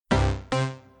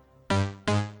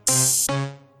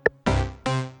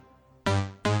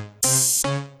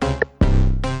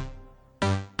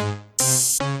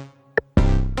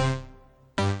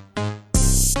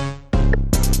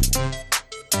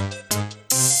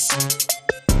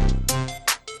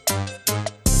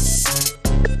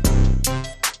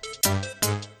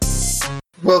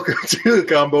Welcome to the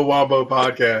Combo Wombo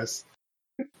podcast.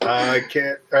 I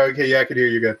can't. Okay, yeah, I can hear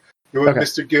you good. You're with Okay.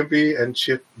 Mr. Gimpy and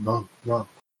Chip Monk.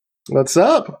 What's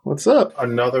up? What's up?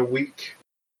 Another week.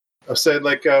 I said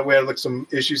we had like some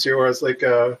issues here where it's like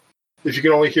if you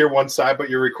can only hear one side but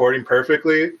you're recording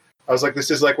perfectly. I was like, this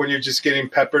is like when you're just getting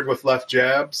peppered with left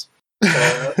jabs in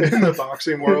the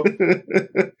boxing world.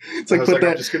 It's like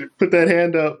put that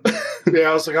hand up. Yeah,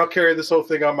 I was like, I'll carry this whole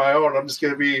thing on my own. I'm just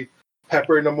gonna be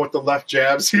peppering them with the left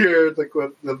jabs here. Like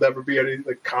there'll never be any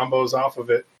like combos off of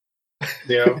it.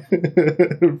 You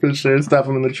know, For sure, stop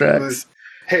him in the tracks.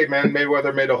 Hey man,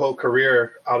 Mayweather made a whole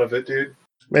career out of it, dude.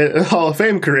 Made a Hall of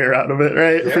Fame career out of it,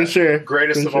 right? Yeah, for sure,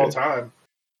 greatest for of sure. all time.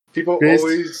 People Greatest.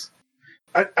 always.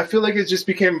 I feel like it just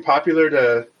became popular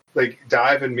to like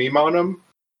dive and meme on him,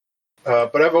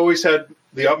 but I've always had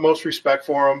the utmost respect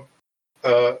for him.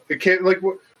 It can't like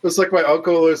it was like my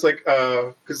uncle is like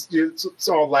because it's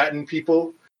all Latin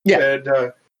people, Yeah.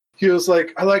 and he was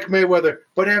like, I like Mayweather,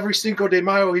 but every Cinco de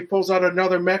Mayo he pulls out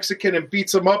another Mexican and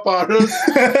beats him up on us.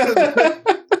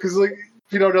 Because like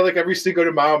you know, like every Cinco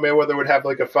de Mayo Mayweather would have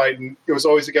like a fight, and it was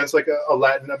always against like a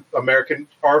Latin American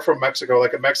or from Mexico,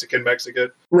 like a Mexican,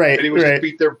 Right, and he would right. just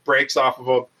beat their brakes off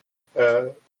of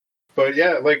them. But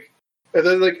yeah, like and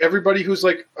then like everybody who's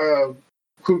like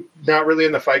who not really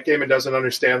in the fight game and doesn't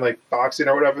understand like boxing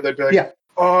or whatever, they'd be like, Yeah.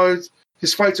 "Oh,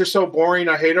 his fights are so boring.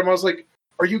 I hate him." I was like,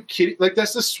 "Are you kidding? Like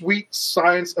that's the sweet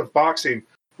science of boxing.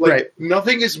 Like Right.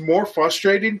 nothing is more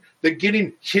frustrating than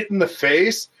getting hit in the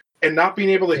face and not being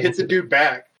able to hit the dude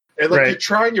back. And like Right. you're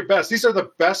trying your best. These are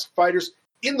the best fighters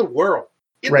in the world.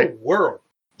 Right.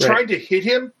 Trying to hit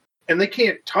him and they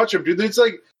can't touch him, dude.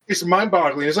 It's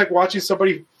mind-boggling. It's like watching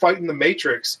somebody fight in the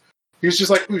Matrix. He's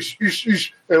just like oosh, oosh,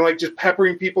 oosh, and like just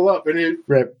peppering people up, and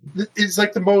Right. it's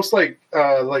like the most like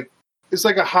it's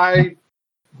like a high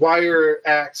wire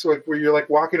act, like where you're like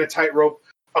walking a tightrope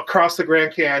across the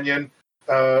Grand Canyon,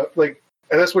 and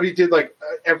that's what he did like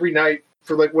every night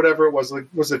for like whatever it was. Like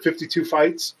was it 52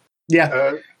 fights?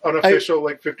 Yeah. Unofficial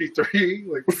like 53.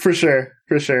 Like For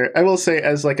sure. I will say,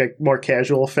 as like a more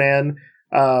casual fan,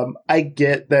 I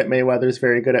get that Mayweather's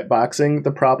very good at boxing.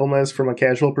 The problem is, from a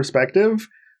casual perspective,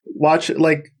 watch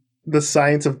like the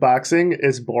science of boxing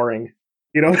is boring.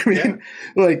 You know what I mean?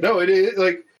 Yeah. Like No, it is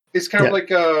like it's kind of Yeah.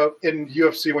 like in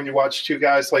UFC when you watch two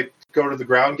guys like go to the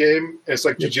ground game. And it's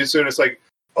like jiu-jitsu, and it's like,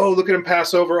 oh, look at him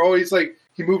pass over. Oh, he's like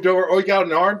he moved over. Oh, he got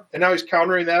an arm, and now he's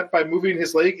countering that by moving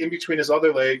his leg in between his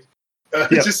other leg,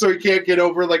 just so he can't get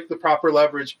over like the proper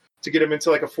leverage to get him into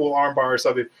like a full arm bar or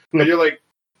something. And you're like,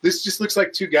 this just looks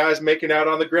like two guys making out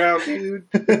on the ground, dude.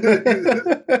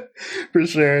 For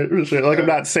sure. Like, I'm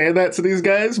not saying that to these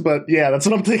guys, but yeah, that's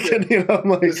what I'm thinking. You know, I'm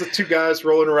like, There's two guys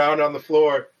rolling around on the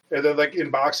floor, and then like in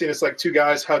boxing, it's like two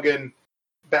guys hugging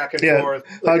back and forth,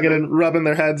 hugging and rubbing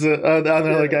their heads on the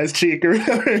other guy's cheek or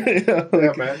whatever. You know,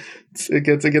 like, man, it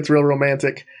gets real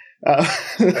romantic.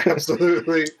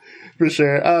 Absolutely. For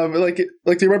sure. Like, do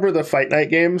you remember the Fight Night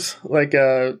games? Like,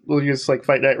 we'll use like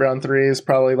Fight Night Round 3 is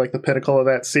probably like the pinnacle of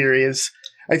that series.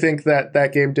 I think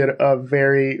that game did a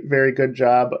very, very good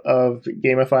job of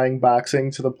gamifying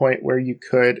boxing to the point where you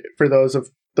could, for those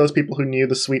people who knew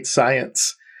the sweet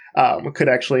science, could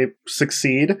actually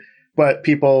succeed. But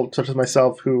people such as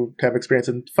myself who have experience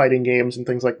in fighting games and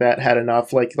things like that had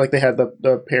enough. Like they had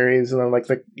the parries and then like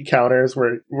the counters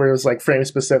where it was like frame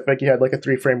specific. You had like a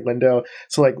 3-frame window,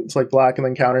 so like it's like block and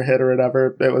then counter hit or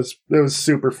whatever. It was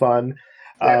super fun.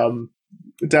 Yeah.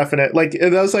 Definite. Like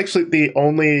that was actually the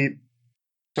only,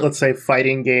 let's say,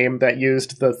 fighting game that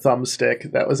used the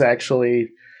thumbstick that was actually,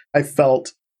 I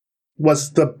felt,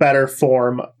 was the better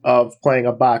form of playing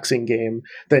a boxing game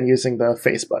than using the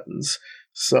face buttons.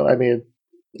 So, I mean,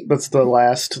 that's the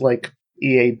last, like,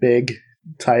 EA big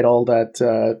title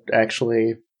that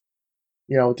actually,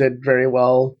 you know, did very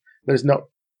well. There's no...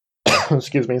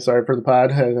 Excuse me, sorry for the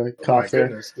pod. I had a cough there.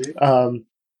 Goodness, dude.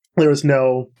 There was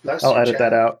no... Bless I'll you, edit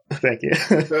child. that out. Thank you.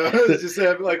 It's just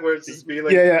like where it's just me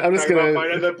like Yeah, I'm just talking gonna... about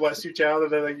mine and then bless you, child,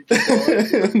 and then like you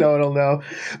keep going. No, it'll know.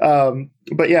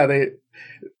 But yeah,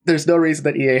 there's no reason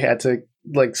that EA had to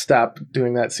like stop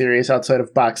doing that series outside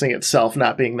of boxing itself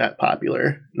not being that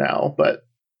popular now. But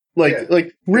like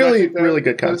really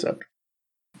good concept.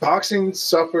 Boxing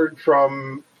suffered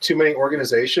from too many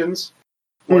organizations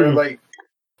where like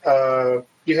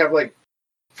you have like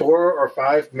 4 or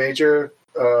 5 major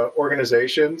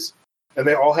organizations and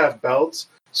they all have belts,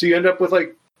 so you end up with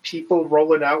like people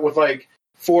rolling out with like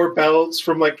 4 belts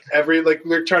from like every, like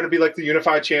they're trying to be like the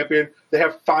unified champion. They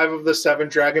have 5 of the 7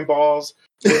 Dragon Balls.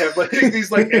 They have like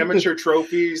these like amateur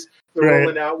trophies they're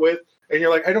rolling out with, and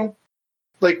you're like, I don't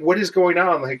like what is going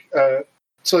on. Like,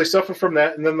 so they suffer from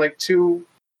that, and then like 2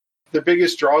 the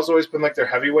biggest draw has always been like their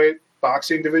heavyweight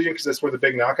boxing division because that's where the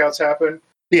big knockouts happen.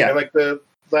 Yeah, and like the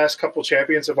last couple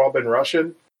champions have all been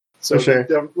Russian, so sure.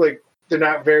 they're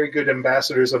not very good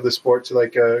ambassadors of the sport to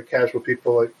like casual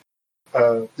people. Like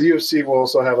the UFC will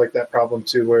also have like that problem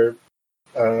too, where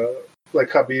like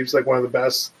Khabib's like one of the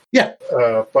best. Yeah,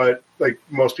 but like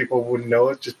most people wouldn't know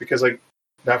it just because like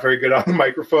not very good on the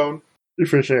microphone.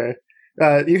 For sure.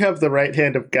 You have the right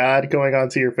hand of God going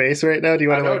onto your face right now. Do you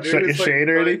want to like shut your shade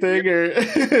or anything? Or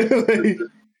like...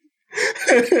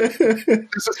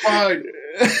 This is fine.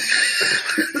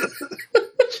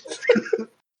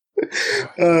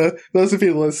 Those of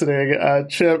you listening,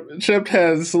 Chip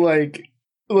has like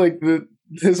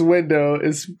his window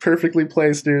is perfectly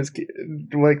placed near his,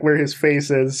 like where his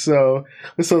face is, so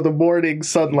the morning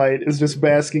sunlight is just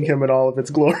basking him in all of its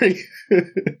glory.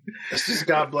 It's just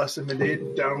God bless him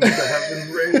indeed, down with the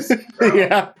heaven raised.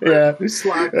 Yeah.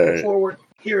 Slide forward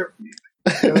here.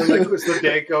 And then, like, as the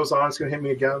day goes on, it's gonna hit me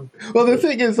again. Well, the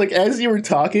thing is, like, as you were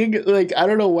talking, like, I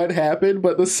don't know what happened,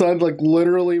 but the sun, like,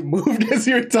 literally moved as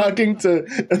you were talking to,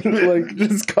 like,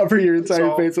 just cover your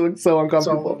entire face. It looks so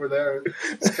uncomfortable. It's all over there.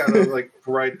 It's kind of, like,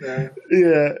 right there.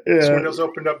 Yeah. This window's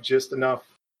opened up just enough.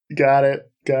 Got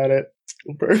it.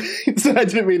 Perfect. So I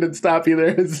didn't mean to stop you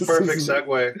there. Perfect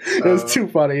segue. It was too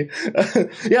funny.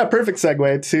 Yeah, perfect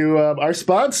segue to our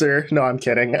sponsor. No, I'm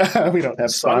kidding. We don't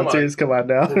have sponsors. Come on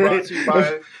now. We're brought to you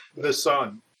by the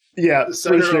sun. Yeah, the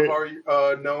center of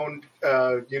our known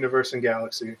universe and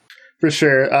galaxy. For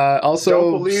sure. Also,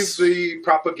 don't believe the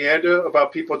propaganda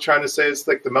about people trying to say it's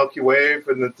like the Milky Way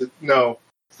and no,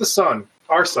 it's the sun,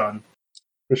 our sun.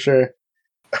 For sure.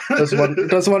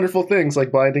 Does wonderful things like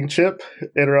blinding Chip,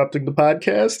 interrupting the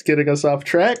podcast, getting us off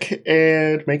track,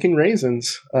 and making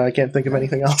raisins. I can't think of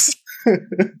anything else.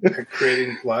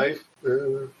 Creating life.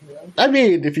 Yeah. I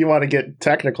mean, if you want to get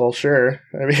technical, sure.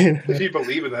 I mean, if you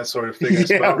believe in that sort of thing, I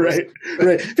yeah, right.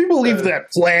 If you believe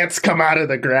that plants come out of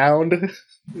the ground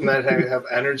and that have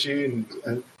energy,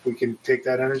 and we can take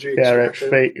that energy. Yeah, right.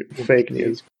 Fake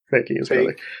news. Fake news,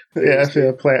 really. Yeah,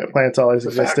 plants always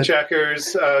existed. Fact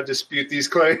checkers dispute these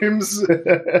claims.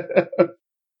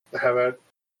 How about?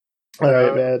 All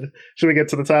right, man. Should we get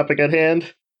to the topic at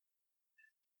hand?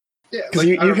 Yeah, because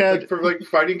you had for like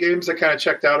fighting games. I kind of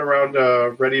checked out around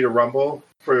Ready to Rumble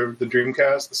for the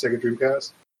Dreamcast, the Sega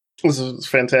Dreamcast. This was a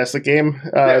fantastic game.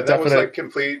 That was like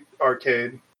complete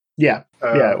arcade. Yeah,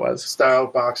 it was style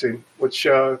boxing, which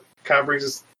kind of brings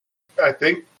us, I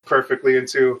think, perfectly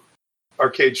into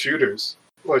arcade shooters,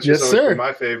 which is always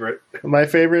my favorite. My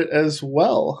favorite as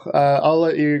well. I'll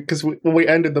let you, because when we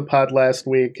ended the pod last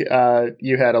week,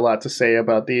 you had a lot to say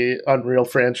about the Unreal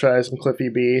franchise and Cliffy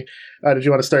B. Did you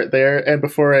want to start there? And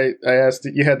before I asked,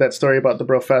 you had that story about the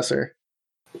professor.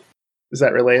 Is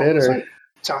that related? What was or I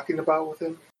talking about with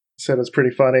him? Said it's pretty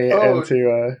funny.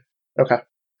 Okay.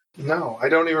 No, I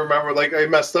don't even remember. Like, I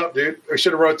messed up, dude. I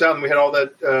should have wrote down. We had all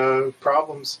that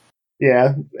problems.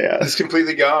 Yeah. It's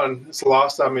completely gone. It's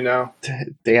lost on me now.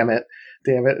 Damn it.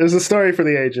 There's a story for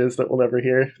the ages that we'll never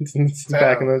hear. It's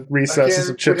back in the recesses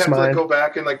of Chip's mind. We have to go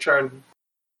back and like try and...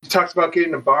 You talked about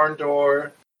getting a barn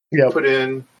door. Yep. Put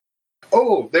in...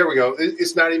 Oh, there we go.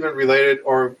 It's not even related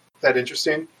or that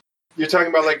interesting. You're talking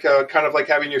about like kind of like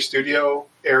having your studio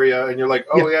area and you're like,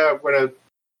 I'm going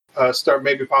to start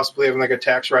maybe possibly having like a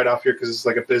tax write-off here because it's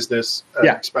like a business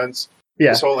expense.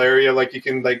 Yeah. This whole area, like you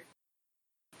can like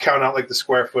count out like the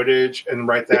square footage and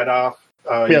write that off.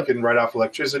 You can write off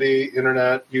electricity,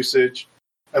 internet usage,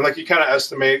 and like you kind of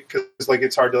estimate because like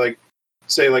it's hard to like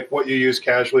say like what you use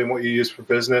casually and what you use for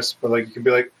business, but like you can be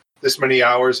like this many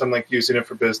hours I'm like using it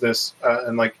for business,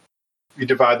 and like you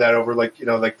divide that over like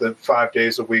like the 5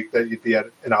 days a week that you'd be at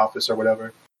an office or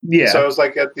whatever. Yeah. So I was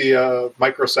like at the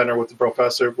Micro Center with the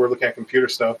professor. We're looking at computer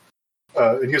stuff,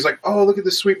 and he was like, "Oh, look at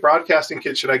this sweet broadcasting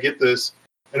kit. Should I get this?"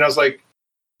 And I was like,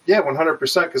 yeah,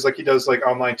 100%, because like he does like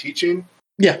online teaching.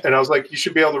 Yeah. And I was like, you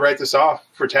should be able to write this off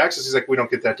for taxes. He's like, we don't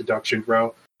get that deduction,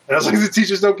 bro. And I was like, the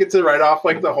teachers don't get to write off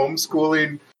like the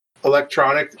homeschooling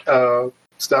electronic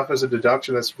stuff as a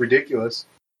deduction. That's ridiculous.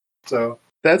 So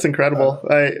that's incredible.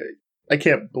 I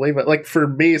can't believe it. Like for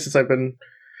me, since I've been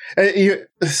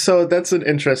so that's an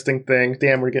interesting thing.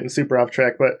 Damn, we're getting super off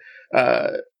track, but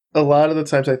a lot of the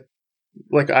times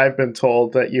I've been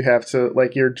told that you have to,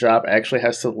 like, your job actually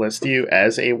has to list you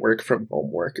as a work from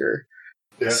home worker.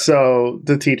 Yeah. So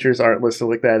the teachers aren't listed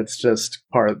like that. It's just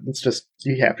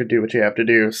you have to do what you have to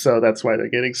do. So that's why they're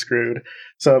getting screwed.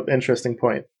 So interesting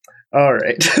point. All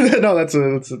right. No, that's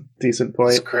a decent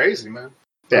point. It's crazy, man.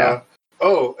 Yeah.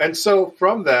 And so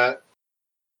from that,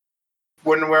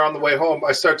 when we're on the way home,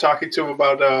 I start talking to him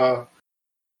about, I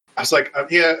was like,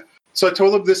 so I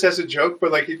told him this as a joke,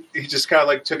 but like he just kind of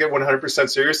like took it 100%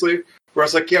 seriously. Where I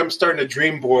was like, yeah, I'm starting a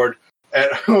dream board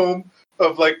at home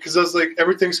of like, because I was like,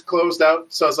 everything's closed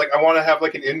out. So I was like, I want to have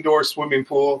like an indoor swimming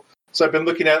pool. So I've been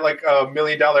looking at like $1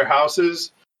 million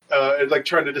houses and like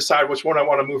trying to decide which one I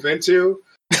want to move into.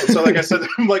 And so like I sent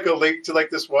him like a link to like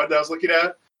this one that I was looking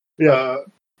at. Yeah.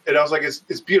 And I was like,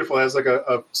 it's beautiful. It has like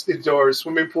a indoor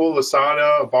swimming pool, a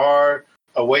sauna, a bar,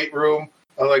 a weight room.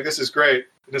 I was like, this is great.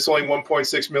 And it's only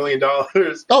 $1.6 million.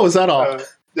 Oh, is that all?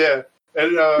 Yeah.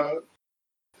 And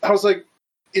I was like,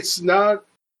 it's not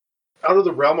out of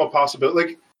the realm of possibility.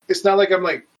 Like, it's not like I'm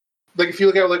like if you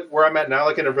look at like where I'm at now,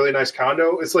 like in a really nice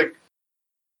condo, it's like,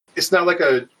 it's not like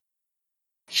a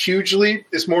huge leap.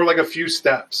 It's more like a few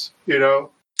steps, you know?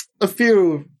 A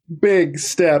few big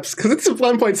steps, because it's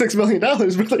 $1.6 million,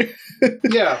 brother.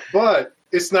 Yeah, but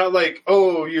it's not like,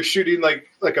 oh, you're shooting like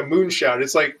a moonshot.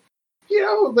 It's like, you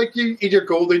know, like you in your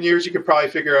golden years, you could probably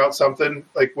figure out something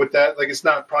like with that. Like, it's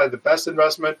not probably the best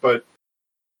investment, but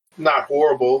not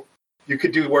horrible. You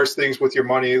could do worse things with your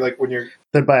money, like when you're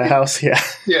Then buy a house, yeah.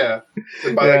 Yeah,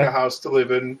 than buy like a house to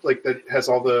live in, like that has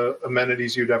all the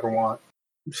amenities you'd ever want.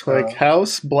 It's like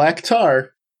house, black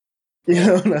tar. You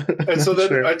know. And so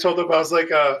then I told him, I was like,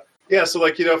 yeah, so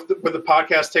like, you know, when the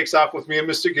podcast takes off with me and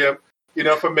Mr. Gimp, you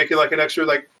know, if I'm making like an extra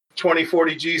like 20,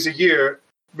 40 G's a year,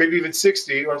 maybe even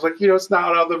 60, I was like, you know, it's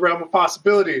not out of the realm of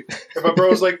possibility. And my bro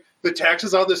was like, the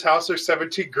taxes on this house are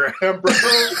 17 grand, bro.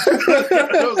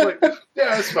 I was like,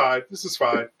 yeah, it's fine. This is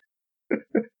fine.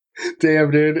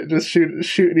 Damn, dude. Just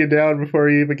shooting you down before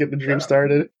you even get the dream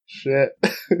started. Shit.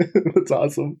 That's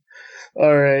awesome.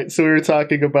 All right. So we were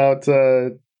talking about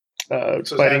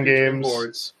fighting games.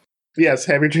 Boards. Yes,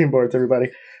 have your dream boards,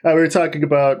 everybody. We were talking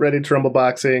about Ready to Rumble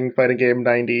Boxing, fighting game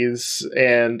 90s,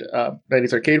 and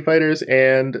 90s arcade fighters,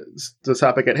 and the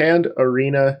topic at hand,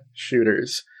 arena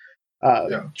shooters.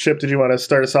 Chip, did you want to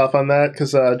start us off on that?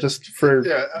 Because just for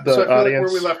the so I feel audience.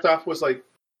 Like where we left off was like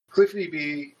Cliff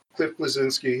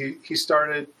Bleszinski. He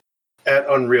started at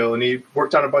Unreal, and he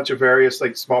worked on a bunch of various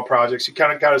like small projects. He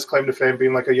kind of got his claim to fame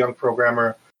being like a young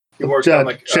programmer. He worked on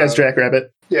like Jazz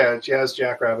Jackrabbit. Yeah, Jazz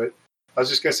Jackrabbit. I was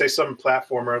just gonna say some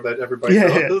platformer that everybody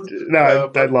knows. Yeah.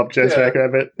 No, I love Jazz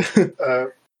Jackrabbit.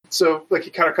 So like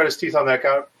he kind of cut his teeth on that,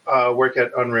 got work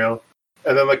at Unreal,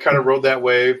 and then like kind of rode that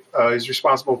wave. He's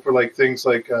responsible for like things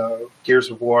like Gears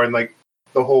of War and like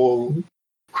the whole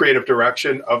creative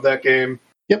direction of that game.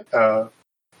 Yep. But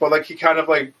like he kind of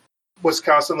like was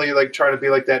constantly like trying to be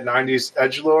like that 90s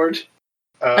edgelord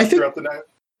throughout the night.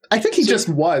 I think he just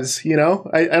was, you know?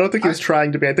 I don't think he was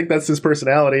trying to be. I think that's his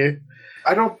personality.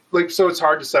 I don't like, so it's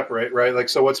hard to separate, right? Like,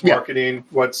 so what's marketing,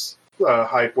 what's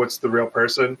hype, what's the real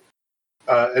person?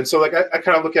 And so like, I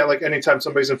kind of look at like anytime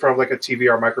somebody's in front of like a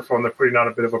TV or microphone, they're putting on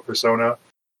a bit of a persona.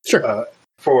 Sure.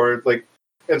 For like,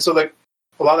 and so like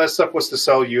a lot of that stuff was to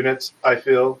sell units, I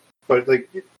feel, but like,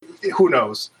 who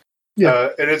knows? Yeah.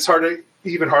 And it's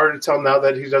even harder to tell now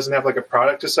that he doesn't have like a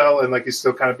product to sell, and like he's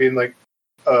still kind of being like,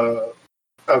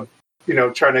 you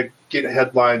know, trying to get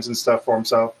headlines and stuff for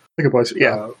himself. Like a voice,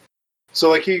 yeah. So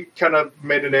like he kind of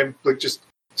made a name like just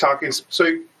talking. So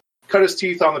he cut his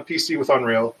teeth on the PC with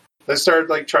Unreal. Then started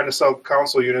like trying to sell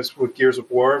console units with Gears of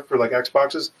War for like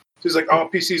Xboxes. So he's like, oh,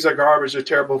 PCs are garbage. They're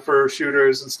terrible for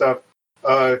shooters and stuff.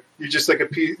 You're just like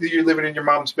you're living in your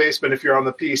mom's basement if you're on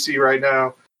the PC right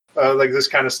now. Like this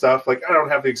kind of stuff. Like I don't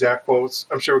have the exact quotes.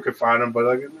 I'm sure we could find them, but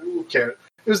like who cares?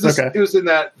 It was this. Okay. It was in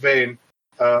that vein.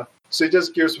 So he does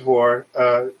Gears of War.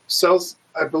 Sells,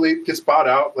 I believe, gets bought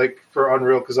out like for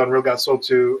Unreal because Unreal got sold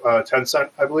to Tencent,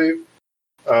 I believe,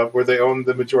 where they own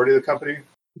the majority of the company.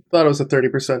 I thought it was a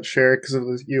 30% share because of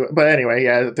the But anyway,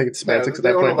 yeah, I think it's semantics at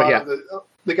that point. But yeah,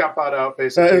 they got bought out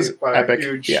basically by Epic.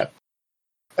 Huge. Yeah.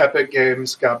 Epic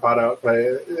Games got bought out by,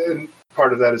 and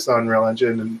part of that is the Unreal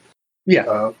Engine, and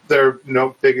they're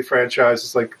big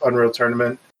franchises like Unreal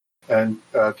Tournament and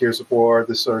Gears of War,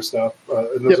 this sort of stuff.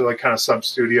 And those are like kind of sub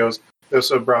studios. They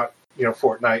also brought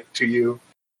Fortnite to you,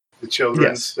 the children.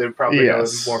 Yes. They probably know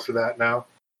more for that now.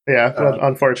 Yeah,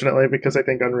 unfortunately, because I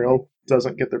think Unreal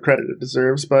doesn't get the credit it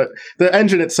deserves. But the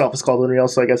engine itself is called Unreal,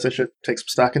 so I guess I should take some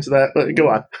stock into that. But go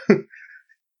on.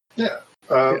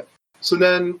 So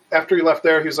then after he left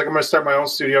there, he was like, I'm going to start my own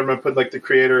studio. I'm going to put like the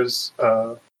creators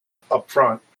up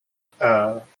front.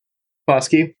 Boss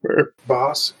Key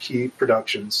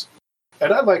Productions.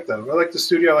 And I like them. I like the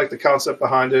studio. I like the concept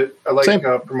behind it. I like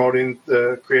promoting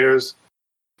the creators.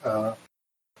 But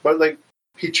like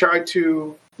he tried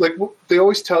to, like they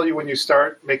always tell you when you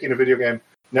start making a video game,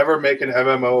 never make an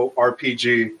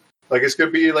MMORPG. Like it's going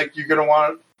to be like you're going to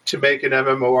want to make an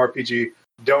MMORPG.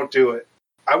 Don't do it.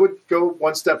 I would go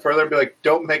one step further and be like,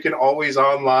 don't make an always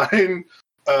online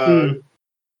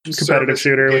competitive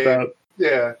shooter game. without.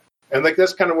 Yeah, and like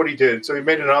that's kind of what he did. So he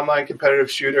made an online competitive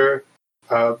shooter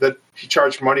that he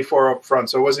charged money for up front.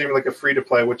 So it wasn't even like a free to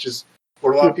play, which is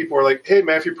what a lot of people were like, hey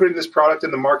man, if you're putting this product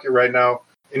in the market right now,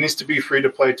 it needs to be free to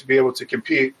play to be able to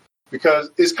compete, because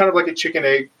it's kind of like a chicken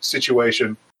egg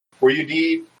situation where you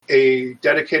need a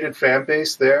dedicated fan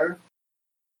base there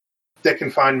that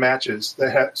can find matches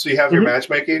so you have your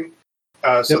matchmaking.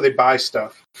 So they buy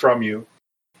stuff from you.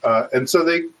 And so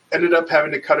they ended up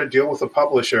having to cut a deal with a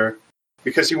publisher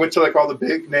because he went to like all the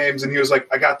big names and he was like,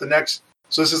 I got the next.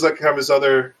 So this is like kind of his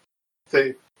other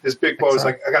thing. His big quote was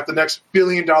like, I got the next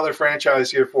 $1 billion franchise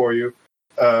here for you.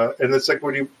 And it's like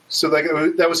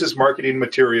that was his marketing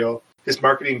material, his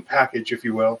marketing package, if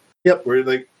you will. Yep. Where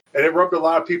like, and it rubbed a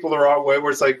lot of people the wrong way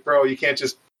where it's like, bro, you can't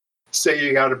just say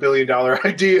you got $1 billion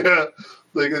idea.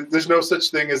 Like, there's no such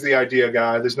thing as the idea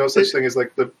guy. There's no such thing as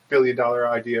like the $1 billion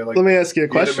idea. Like, let me ask you a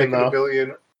question though. $1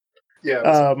 billion.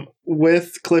 Yeah.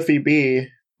 With Cliffy B,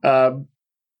 and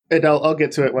I'll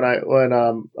get to it when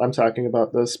I'm talking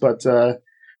about this, but the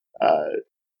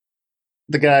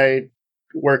guy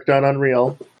worked on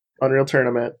Unreal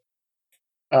Tournament.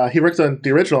 He worked on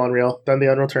the original Unreal, then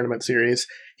the Unreal Tournament series.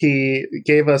 He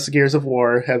gave us Gears of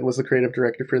War, was the creative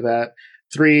director for that.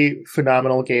 3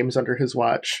 phenomenal games under his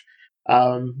watch.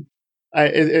 I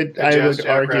would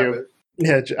argue,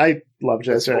 I love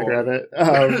Jazz Jackrabbit.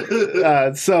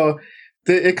 So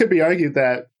it could be argued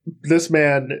that this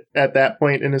man at that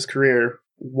point in his career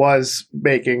was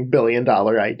making $1 billion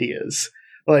ideas.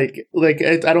 Like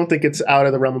I don't think it's out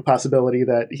of the realm of possibility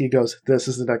that he goes, this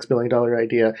is the next $1 billion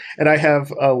idea. And I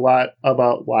have a lot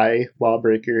about why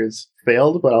Lawbreakers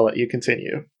failed, but I'll let you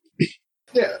continue.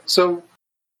 Yeah. So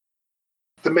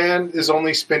the man is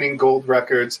only spinning gold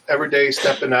records every day,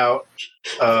 stepping out,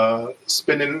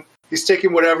 spinning. He's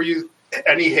taking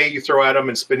any hay you throw at him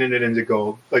and spinning it into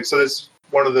gold. Like, so that's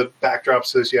one of the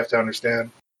backdrops to this you have to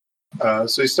understand.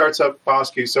 So he starts up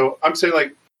Bosky. So I'm saying,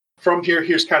 like, from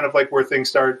here's kind of like where things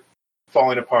start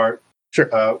falling apart.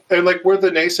 Sure. And like where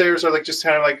the naysayers are like just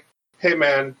kind of like, hey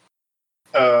man,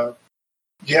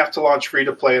 you have to launch free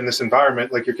to play in this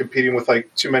environment. Like, you're competing with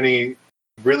like too many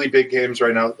really big games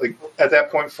right now. Like, at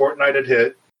that point, Fortnite had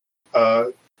hit,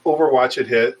 Overwatch had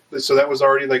hit, so that was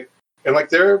already like, and like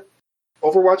their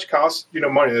Overwatch costs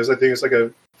money. I think it's like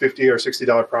a $50 or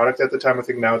 $60 product at the time. I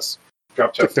think now it's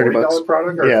dropped to a $40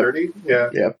 product or $30.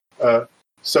 Yeah.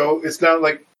 So it's not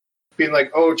like being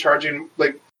like, oh, charging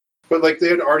like, but like they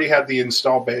had already had the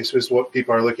install base is what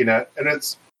people are looking at, and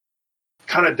it's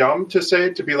kind of dumb to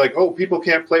say, to be like, oh, people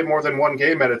can't play more than one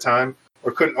game at a time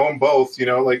or couldn't own both.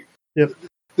 Like. Yep.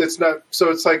 It's not,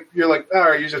 so it's like you're like, all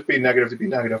right, you're just being negative to be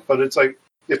negative, but it's like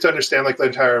you have to understand like the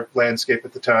entire landscape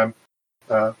at the time.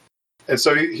 And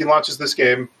so he launches this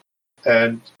game,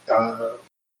 and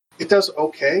it does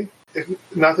okay,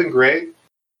 nothing great,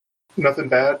 nothing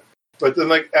bad, but then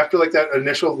like after like that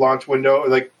initial launch window, it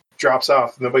like drops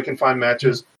off. Nobody can find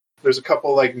matches. There's a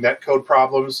couple like netcode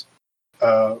problems.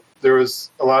 There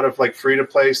was a lot of like free to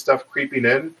play stuff creeping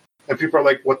in. And people are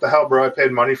like, what the hell, bro? I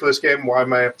paid money for this game. Why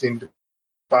am I having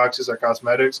boxes or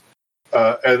cosmetics?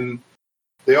 And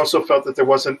they also felt that there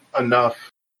wasn't enough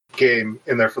game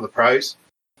in there for the price.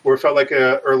 Where it felt like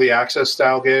a early access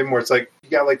style game where it's like, you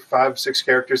got like 5-6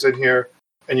 characters in here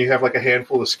and you have like a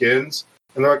handful of skins.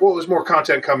 And they're like, well, there's more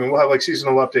content coming. We'll have like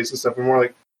seasonal updates and stuff. And we're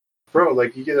like, bro,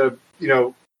 like you get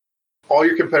all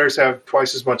your competitors have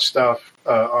twice as much stuff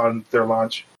on their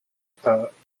launch.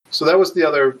 So that was the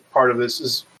other part of this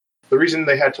is, the reason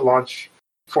they had to launch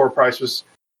for a price was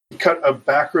he cut a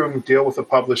backroom deal with a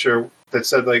publisher that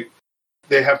said like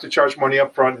they have to charge money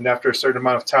up front, and after a certain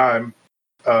amount of time,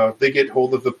 they get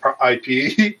hold of the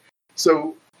IP.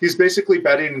 So he's basically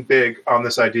betting big on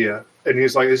this idea, and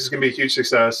he's like, "This is going to be a huge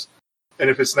success, and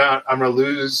if it's not, I'm going to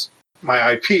lose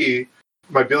my IP,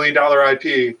 my $1 billion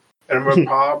IP, and I'm going to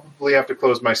probably have to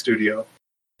close my studio."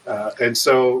 And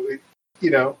so,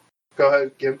 go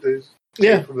ahead, give the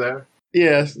from there.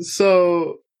 Yeah,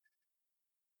 so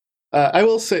I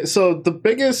will say, so the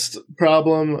biggest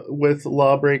problem with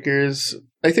Lawbreakers,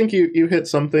 I think you hit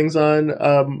some things on.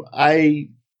 I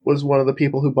was one of the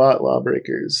people who bought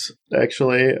Lawbreakers,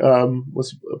 actually,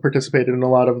 was participated in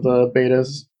a lot of the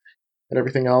betas and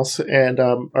everything else, and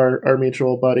our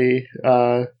mutual buddy,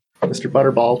 Mr.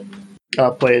 Butterball,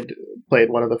 played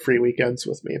one of the free weekends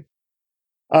with me.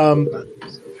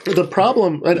 The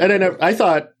problem, and I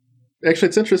thought, actually,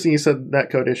 it's interesting you said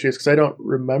netcode issues, because I don't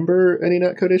remember any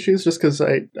netcode issues, just because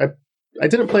I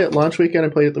didn't play it launch weekend, I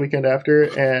played it the weekend after,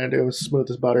 and it was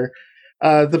smooth as butter.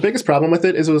 The biggest problem with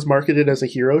it is it was marketed as a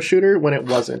hero shooter when it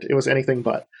wasn't. It was anything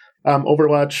but.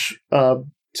 Overwatch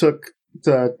took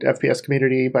the FPS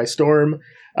community by storm,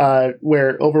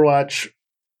 where Overwatch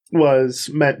was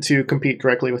meant to compete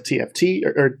directly with TFT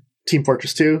or Team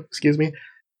Fortress 2, excuse me,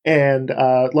 and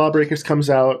Lawbreakers comes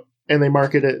out and they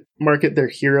market their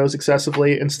heroes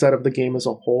excessively instead of the game as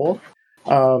a whole,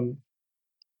 and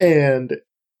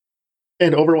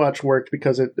Overwatch worked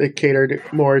because it catered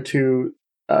more to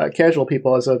casual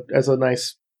people as a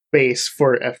nice base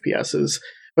for FPSs.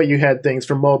 But you had things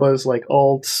from MOBAs like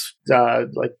ults,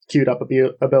 like queued up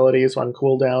abilities on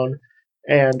cooldown,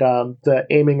 and the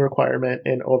aiming requirement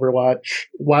in Overwatch.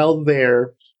 While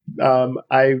there,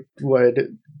 I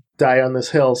would die on this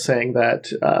hill saying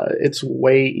that it's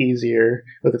way easier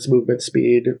with its movement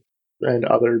speed and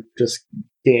other just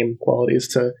game qualities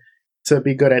to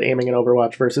be good at aiming in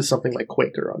Overwatch versus something like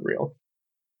Quake or Unreal.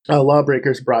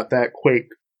 Lawbreakers brought that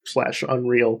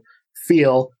Quake/Unreal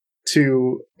feel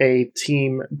to a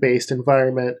team-based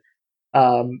environment,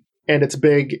 and its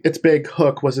big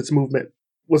hook was its movement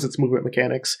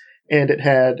mechanics, and it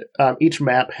had each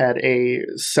map had a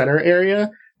center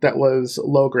area that was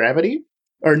low gravity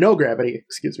or no gravity,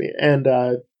 excuse me, and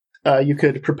you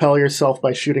could propel yourself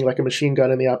by shooting like a machine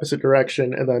gun in the opposite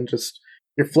direction, and then just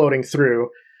you're floating through.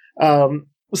 And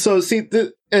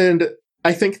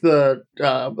I think the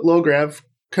low grav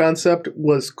concept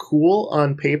was cool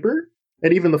on paper,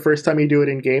 and even the first time you do it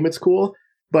in game, it's cool.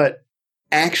 But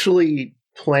actually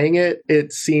playing it,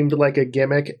 it seemed like a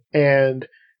gimmick, and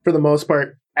for the most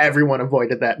part, everyone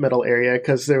avoided that middle area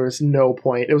because there was no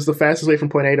point. It was the fastest way from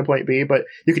point A to point B, but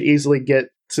you could easily get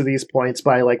to these points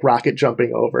by like rocket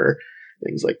jumping over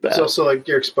things like that. It's also like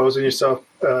you're exposing yourself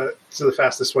to the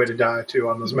fastest way to die too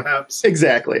on those maps.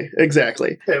 Exactly.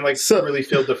 And like really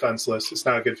feel defenseless. It's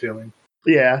not a good feeling.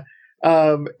 Yeah.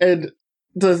 And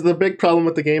the big problem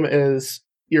with the game is,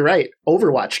 you're right,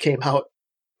 Overwatch came out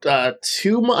I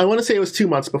want to say it was 2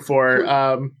 months before.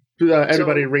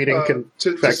 Everybody reading can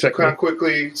fact check me.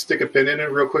 Quickly stick a pin in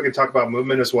it real quick and talk about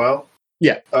movement as well.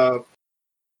 Yeah.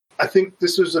 I think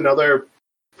this was another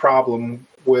problem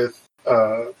with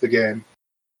the game,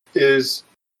 is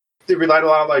it relied a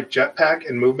lot on like jetpack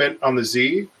and movement on the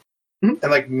Z, and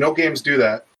like no games do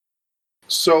that.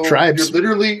 So Tribes. You're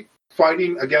literally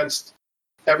fighting against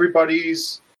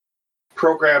everybody's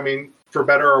programming, for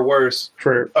better or worse,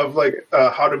 of like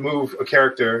how to move a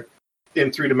character in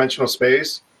 3-dimensional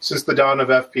space since the dawn of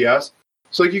FPS.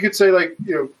 So like you could say like,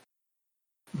 you know,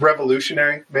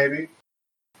 revolutionary maybe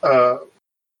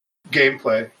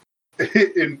gameplay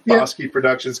in Bosky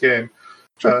Productions game.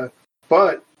 Sure.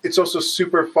 But it's also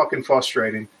super fucking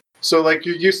frustrating. So like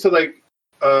you're used to like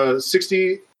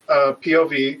 60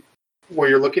 POV where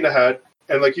you're looking ahead,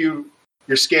 and like you're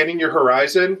scanning your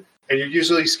horizon, and you're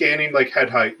usually scanning like head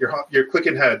height. You're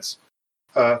clicking heads.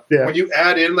 When you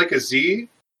add in like a Z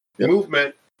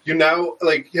movement, you now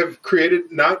like have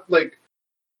created not like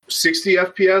 60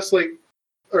 FPS like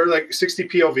or like 60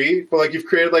 POV, but like you've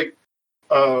created like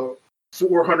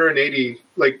 480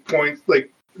 like points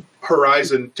like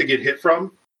horizon to get hit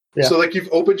from. Yeah. So like you've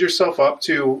opened yourself up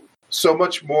to so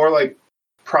much more like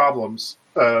problems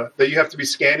that you have to be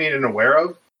scanning and aware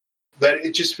of, that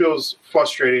it just feels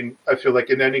frustrating. I feel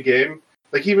like in any game,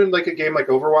 like even like a game like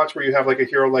Overwatch where you have like a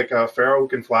hero like Pharaoh who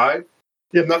can fly,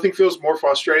 nothing feels more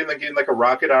frustrating than getting like a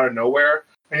rocket out of nowhere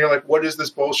and you're like, what is this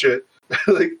bullshit?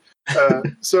 Like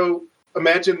so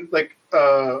imagine like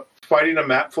fighting a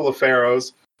map full of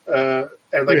pharaohs, and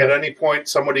like at any point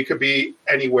somebody could be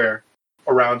anywhere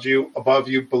around you, above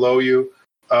you, below you,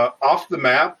 off the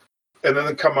map, and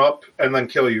then come up and then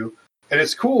kill you. And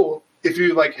it's cool if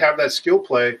you like have that skill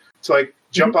play to like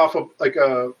jump off of like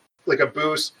a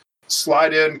boost,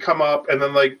 slide in, come up, and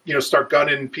then like, you know, start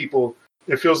gunning people.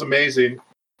 It feels amazing.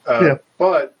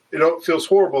 But it feels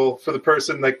horrible for the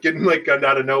person like getting like gunned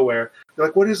out of nowhere. They're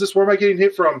like, what is this? Where am I getting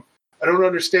hit from? I don't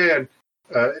understand.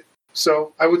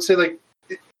 So I would say like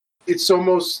it's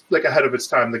almost like ahead of its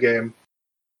time, the game,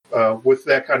 with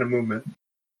that kind of movement.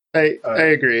 I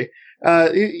agree.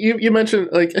 You mentioned,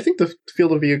 like, I think the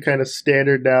field of view kind of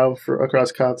standard now for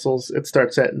across consoles. It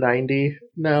starts at 90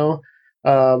 now.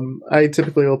 I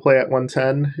typically will play at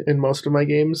 110 in most of my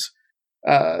games.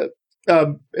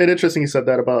 And interesting you said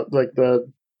that about like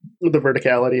the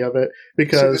verticality of it,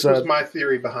 because this was my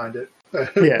theory behind it.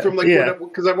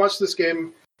 Because I watched this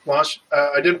game launch.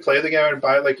 I didn't play the game, I didn't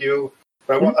buy it like you,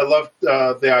 but I loved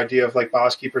the idea of like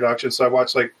Bosky Productions. So I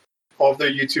watched like all of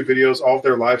their YouTube videos, all of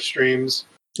their live streams.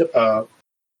 And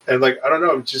like, I don't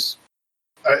know, just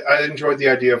I enjoyed the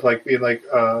idea of like being like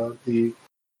the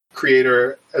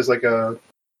creator as like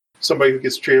somebody who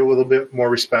gets treated with a little bit more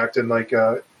respect and like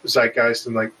zeitgeist,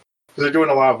 and like, because they're doing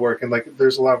a lot of work, and like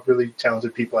there's a lot of really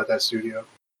talented people at that studio.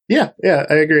 Yeah,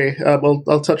 I agree.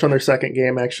 I'll touch on their second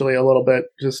game actually a little bit,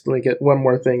 just to get one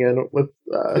more thing in with.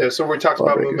 So we talked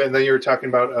about movement, and then you were talking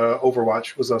about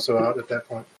Overwatch was also out at that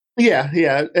point. Yeah,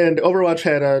 and Overwatch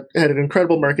had an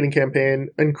incredible marketing campaign,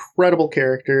 incredible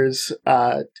characters,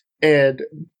 and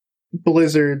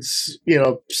Blizzard's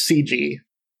CG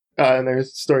and their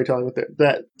storytelling with it.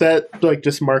 That like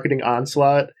just marketing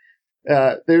onslaught.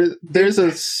 There's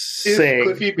a saying. If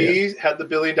Cliffy B had the $1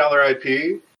 billion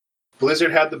IP,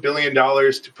 Blizzard had the $1 billion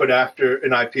to put after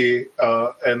an IP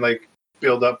and like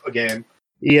build up a game.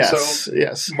 Yes, so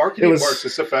yes. Marketing works.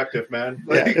 It's effective, man.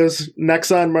 Yeah, it was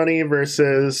Nexon money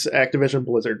versus Activision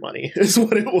Blizzard money is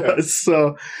what it was.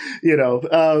 Yeah.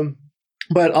 So,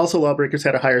 but also Lawbreakers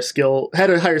had a higher skill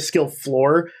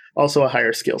floor, also a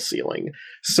higher skill ceiling.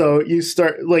 So you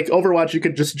start like Overwatch, you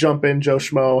could just jump in Joe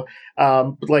Schmo,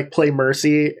 like play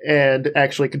Mercy and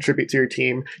actually contribute to your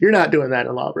team. You're not doing that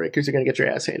in Lawbreakers. You're going to get your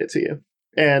ass handed to you.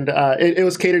 And it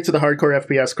was catered to the hardcore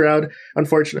FPS crowd.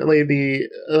 Unfortunately,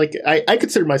 I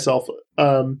consider myself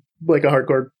like a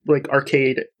hardcore like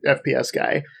arcade FPS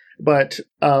guy, but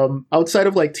outside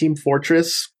of like Team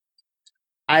Fortress,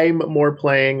 I'm more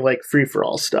playing like free for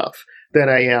all stuff than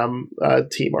I am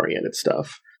team oriented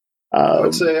stuff. I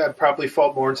would say I'd probably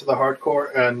fall more into the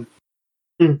hardcore, and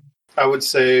I would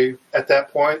say at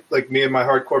that point, like me and my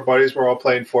hardcore buddies were all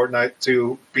playing Fortnite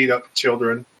to beat up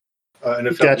children, and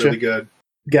it felt really good.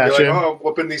 Gotcha. You're like, oh,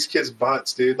 whooping these kids'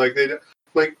 butts, dude. Like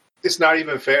it's not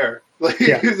even fair. Like,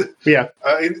 yeah.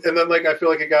 And then like I feel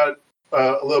like it got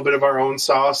a little bit of our own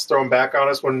sauce thrown back on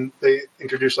us when they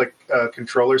introduced like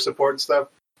controller support and stuff.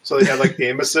 So they had like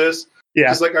aim assist. Yeah.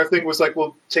 Because like our thing was like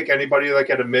we'll take anybody like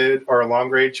at a mid or a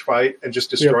long range fight and just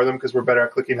destroy them because we're better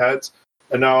at clicking heads.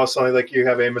 And now suddenly like you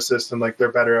have aim assist and like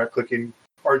they're better at clicking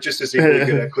or just as equally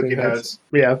good at clicking heads.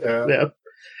 Yeah.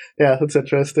 That's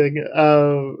interesting.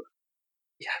 More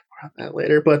on that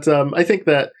later. But I think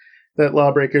that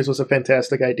Lawbreakers was a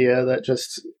fantastic idea that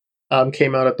just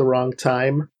came out at the wrong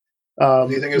time. Do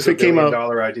you think it was a $1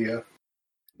 billion idea?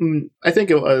 I think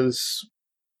it was.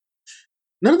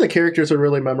 None of the characters are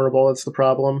really memorable. It's the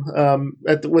problem.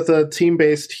 With a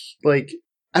team-based, like,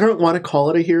 I don't want to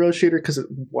call it a hero shooter because it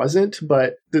wasn't,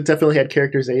 but it definitely had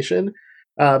characterization.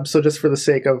 So just for the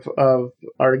sake of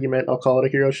argument, I'll call it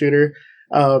a hero shooter.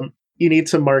 You need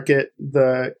to market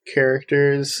the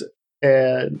characters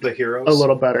and the heroes a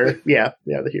little better. Yeah,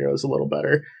 the heroes a little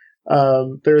better.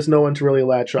 There's no one to really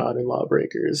latch on in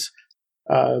Lawbreakers.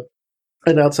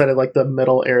 And outside of like the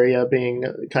middle area being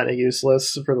kind of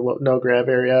useless for the no grab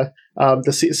area,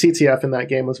 the CTF in that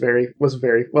game was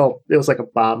very well. It was like a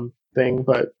bomb thing,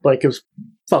 but like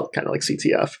felt kind of like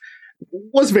CTF.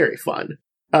 Was very fun.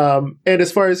 And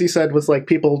as far as you said, was like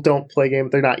people don't play games;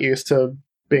 they're not used to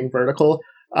being vertical.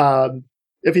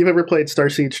 If you've ever played Star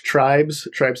Siege Tribes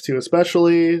 2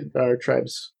 especially, or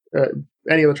Tribes,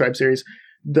 any of the Tribe series.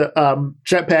 The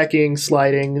jetpacking,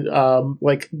 sliding,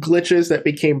 like glitches that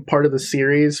became part of the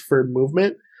series for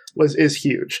movement is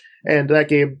huge. And that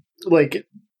game, like,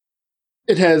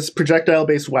 it has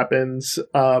projectile-based weapons,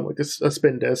 like a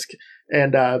spin disc,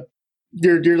 and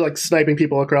you're like sniping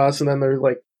people across, and then they're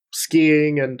like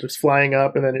skiing and just flying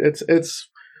up, and then it's.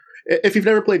 If you've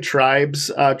never played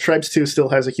Tribes, Tribes 2 still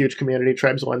has a huge community.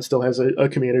 Tribes 1 still has a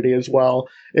community as well.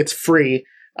 It's free.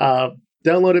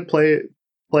 Download it, play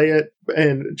it,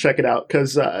 and check it out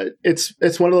because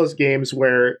it's one of those games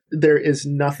where there is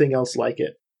nothing else like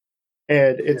it,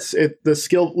 and the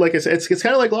skill, like I said, it's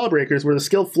kind of like Lawbreakers where the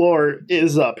skill floor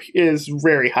is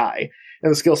very high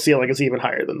and the skill ceiling is even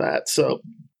higher than that. So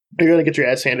you're gonna get your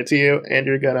ass handed to you, and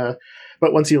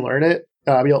but once you learn it,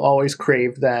 you'll always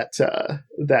crave that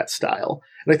style.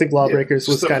 And I think Lawbreakers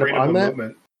was kind of on that.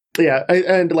 Movement. Yeah,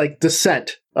 and like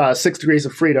Descent, 6 Degrees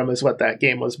of Freedom is what that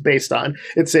game was based on.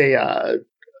 It's a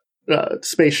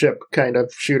spaceship kind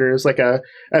of shooter. It's like a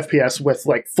FPS with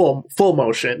like full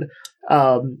motion.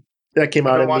 That came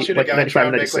out in like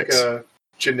 95, 96. Make like a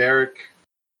generic,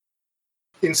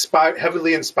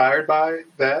 heavily inspired by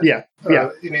that. Yeah.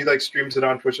 He like streams it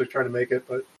on Twitch, like trying to make it,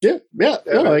 but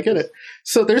no, I get it.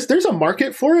 So there's a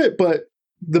market for it, but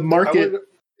the market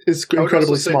is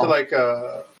incredibly small. To like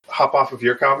hop off of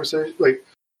your conversation, like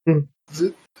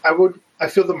I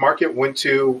feel the market went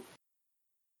to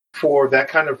for that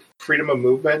kind of freedom of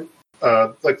movement,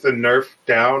 like the nerf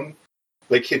down,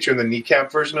 like hit you in the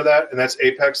kneecap version of that, and that's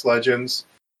Apex Legends.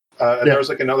 And there was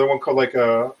like another one called like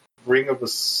a Ring of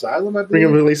Asylum, I believe.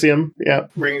 Ring of Elysium, yeah.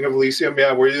 Ring of Elysium,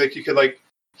 yeah, where you could like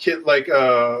hit like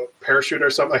a parachute or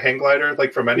something, a hang glider,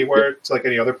 like from anywhere to like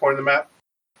any other point on the map.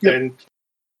 Yep. And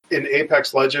in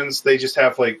Apex Legends, they just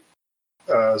have like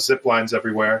zip lines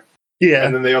everywhere. Yeah.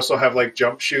 And then they also have like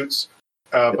jump shoots.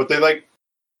 but they like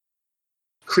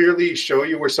clearly show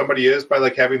you where somebody is by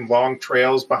like having long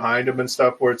trails behind them and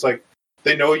stuff, where it's like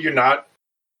they know you're not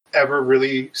ever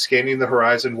really scanning the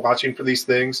horizon, watching for these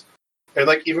things. And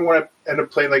like even when I end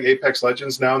up playing like Apex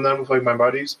Legends now and then with like my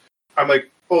buddies, I'm like,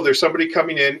 oh, there's somebody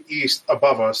coming in east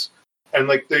above us, and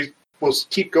like they will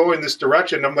keep going this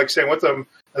direction. I'm like saying with them,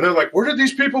 and they're like, where did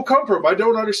these people come from? I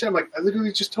don't understand. I'm like, I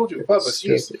literally just told you above us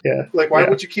east. Yeah. Like, why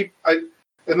would you keep? And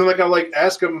then like I'll like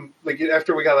ask them like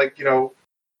after we got like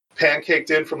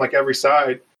pancaked in from like every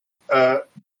side. I'm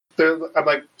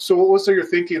like, so what was your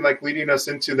thinking like leading us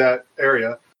into that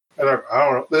area? And they're like, I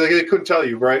don't know. They couldn't tell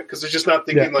you, right? Because they're just not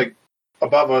thinking like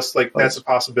above us, like that's a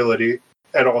possibility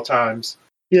at all times.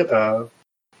 Yep.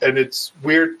 And it's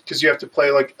weird because you have to play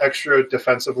like extra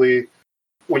defensively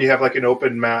when you have like an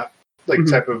open map like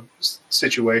type of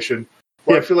situation.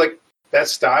 Where I feel like that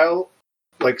style,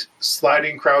 like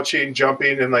sliding, crouching,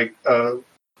 jumping, and like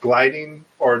gliding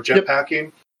or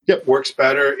jetpacking, works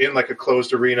better in like a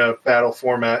closed arena battle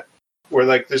format where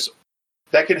like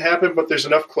that can happen, but there's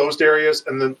enough closed areas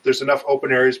and then there's enough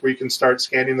open areas where you can start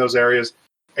scanning those areas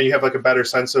and you have like a better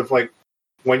sense of like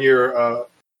when you're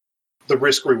the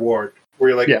risk reward where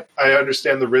you're like, I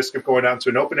understand the risk of going out into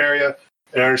an open area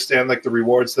and I understand like the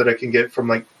rewards that I can get from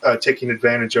like taking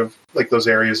advantage of like those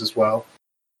areas as well.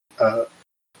 Like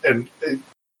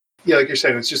you're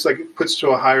saying, it's just like it puts to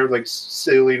a higher like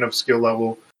ceiling of skill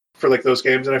level for like those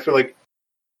games. And I feel like,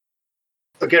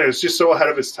 again, it's just so ahead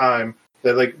of its time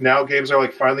that like now games are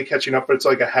like finally catching up, but it's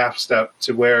like a half step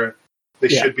to where they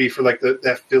should be for like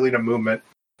that feeling of movement.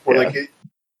 Or like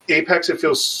Apex, it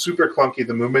feels super clunky,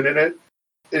 the movement in it.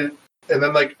 And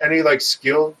then like any like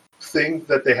skill thing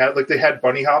that they had, like they had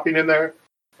bunny hopping in there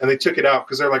and they took it out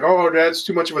because they're like, oh, that's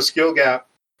too much of a skill gap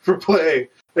for play.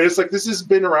 And it's like, this has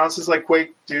been around since like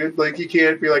Quake, dude. Like you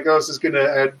can't be like, oh, this is going to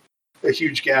add a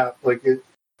huge gap. Like you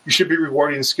should be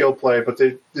rewarding skill play, but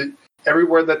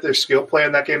everywhere that there's skill play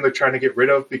in that game, they're trying to get rid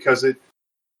of because it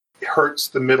hurts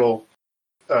the middle.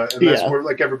 And that's where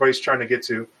like everybody's trying to get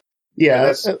to. Yeah.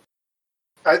 That's,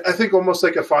 I think almost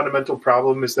like a fundamental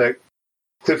problem is that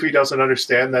Cliffy doesn't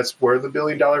understand that's where the $1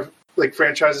 billion like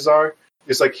franchises are.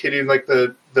 It's like hitting like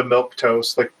the milk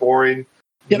toast, like boring,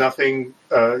 nothing.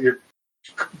 You're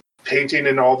painting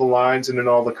in all the lines and in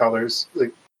all the colors.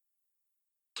 Like,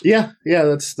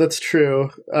 that's true.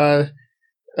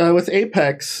 With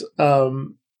Apex,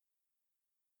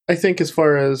 I think as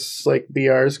far as like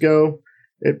BRs go,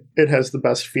 it has the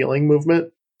best feeling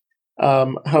movement.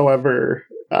 However,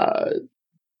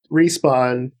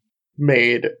 Respawn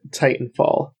made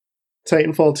Titanfall.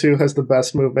 Titanfall 2 has the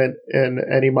best movement in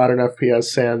any modern FPS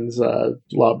sans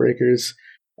Lawbreakers.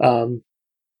 In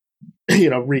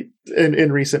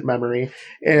recent memory,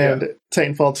 and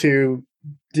Titanfall 2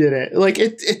 didn't like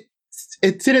it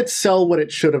didn't sell what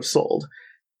it should have sold.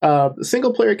 The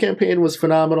single player campaign was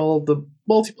phenomenal. The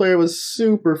multiplayer was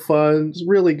super fun. It was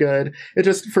really good. It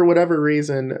just, for whatever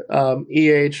reason,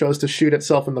 EA chose to shoot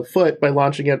itself in the foot by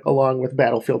launching it along with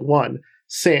Battlefield 1,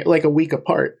 like a week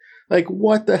apart. Like,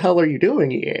 what the hell are you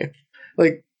doing, EA?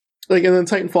 Like, and then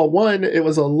Titanfall 1, it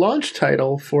was a launch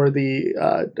title for the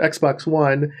Xbox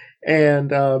One,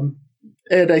 and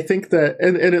I think that,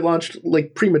 and it launched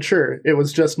like premature. It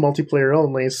was just multiplayer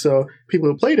only, so people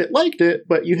who played it liked it,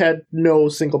 but you had no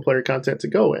single player content to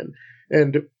go in.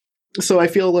 And so I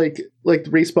feel like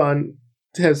Respawn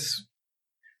has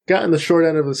gotten the short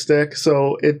end of the stick.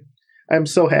 So I'm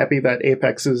so happy that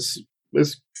Apex is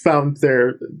found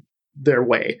their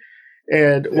way.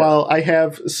 And while I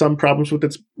have some problems with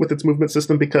its movement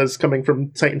system, because coming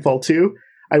from Titanfall 2,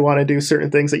 I want to do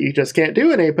certain things that you just can't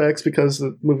do in Apex because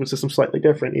the movement system's slightly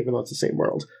different, even though it's the same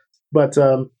world. But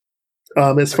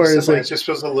as far as like, it just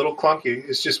feels a little clunky.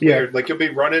 It's just weird. Like you'll be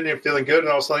running and feeling good, and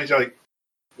all of a sudden you're like,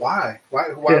 why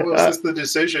was this the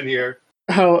decision here?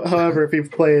 However, if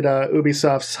you've played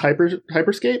Ubisoft's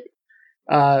Hyperscape,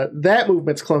 that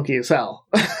movement's clunky as hell.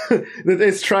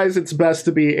 It tries its best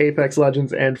to be Apex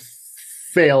Legends and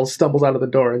fails, stumbles out of the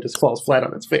door, and just falls flat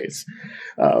on its face.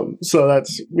 So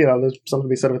that's, there's something to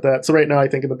be said with that. So right now, I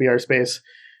think in the BR space,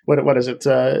 what is it?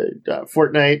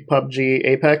 Fortnite, PUBG,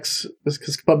 Apex,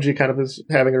 because PUBG kind of is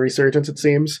having a resurgence. It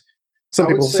seems. Some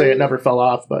people say it never fell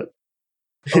off, but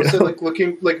I would say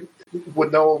looking like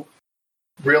with no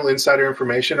real insider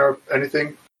information or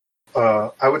anything,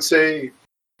 I would say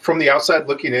from the outside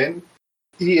looking in,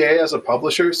 EA as a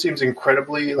publisher seems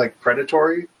incredibly like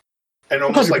predatory and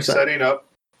almost 100%. Like setting up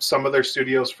some of their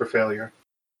studios for failure.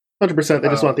 100%. They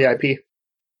just want the IP.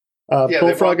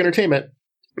 Bullfrog Entertainment.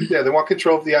 Yeah, they want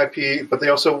control of the IP, but they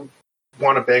also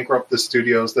want to bankrupt the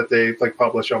studios that they like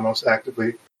publish almost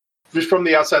actively. just from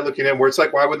the outside looking in, where it's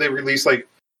like, why would they release like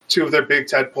 2 of their big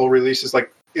tentpole releases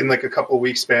like in like a couple of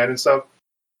weeks span and stuff?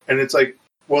 And it's like,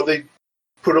 well, they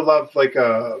put a lot of like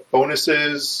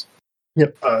bonuses,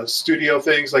 studio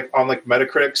things like on like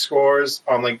Metacritic scores,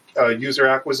 on like user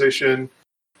acquisition,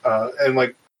 and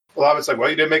like a lot of it's like, well,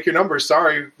 you didn't make your numbers.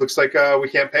 Sorry, looks like we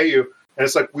can't pay you. And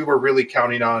it's like we were really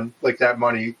counting on like that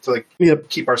money to like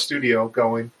keep our studio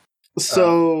going.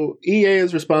 So EA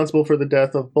is responsible for the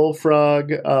death of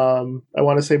Bullfrog. I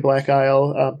want to say Black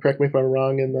Isle. Correct me if I'm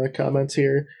wrong in the comments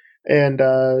here. And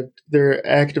they're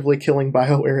actively killing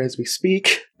BioWare as we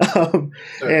speak. And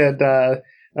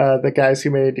the guys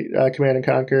who made Command and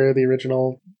Conquer, the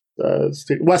original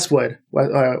Westwood.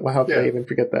 How could I even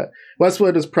forget that?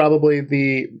 Westwood is probably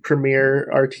the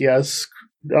premier RTS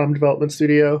development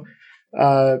studio.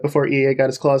 Before EA got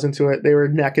his claws into it, they were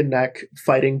neck and neck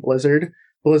fighting Blizzard.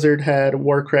 Blizzard had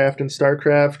Warcraft and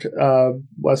StarCraft.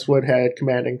 Westwood had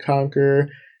Command and Conquer.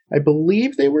 I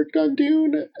believe they worked on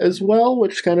Dune as well,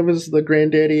 which kind of is the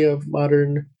granddaddy of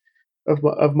modern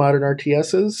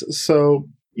RTSs. So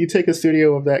you take a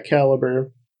studio of that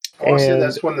caliber. I want to say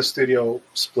that's when the studio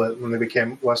split, when they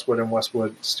became Westwood and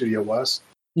Westwood Studio West.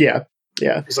 Yeah.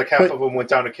 It's like half of them went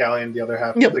down to Cali and the other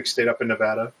half like stayed up in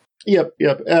Nevada. Yep.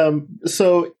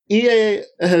 So EA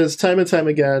has time and time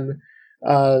again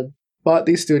bought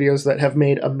these studios that have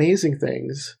made amazing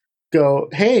things. Go,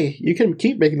 hey, you can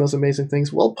keep making those amazing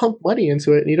things. We'll pump money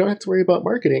into it, and you don't have to worry about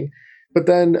marketing. But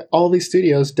then all these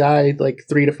studios died like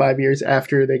 3 to 5 years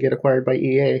after they get acquired by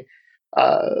EA.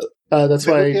 That's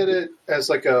why they look at it as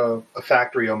like a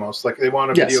factory almost. Like they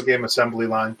want a video game assembly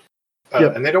line,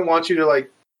 and they don't want you to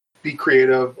like be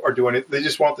creative or do anything. They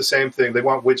just want the same thing. They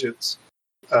want widgets.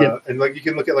 And like you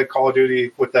can look at like Call of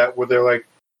Duty with that, where they're like,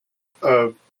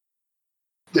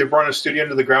 they run a studio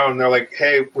into the ground and they're like,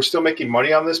 hey, we're still making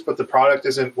money on this, but the product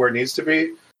isn't where it needs to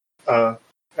be. And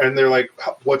they're like,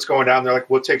 what's going down? They're like,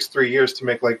 well, it takes 3 years to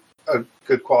make like a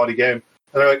good quality game.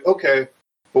 And they're like, okay,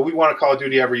 but we want a Call of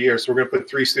Duty every year, so we're going to put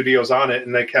 3 studios on it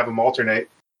and like have them alternate.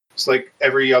 It's like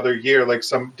every other year, like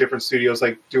some different studios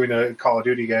like doing a Call of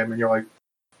Duty game, and you're like,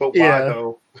 but why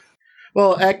though?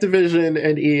 Well, Activision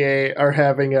and EA are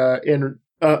having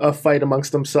a fight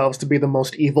amongst themselves to be the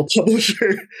most evil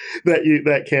publisher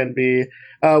that can be.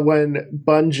 When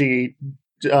Bungie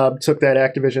took that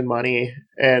Activision money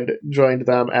and joined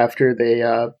them after they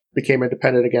became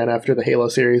independent again after the Halo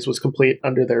series was complete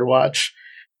under their watch,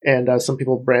 and some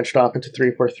people branched off into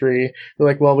 343. They're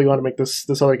like, well, we want to make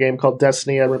this other game called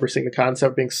Destiny. I remember seeing the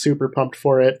concept, being super pumped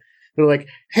for it. They're like,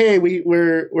 hey,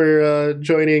 we're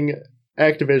joining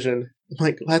Activision. I'm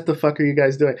like, what the fuck are you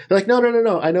guys doing? They're like, no,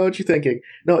 I know what you're thinking.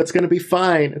 No, it's going to be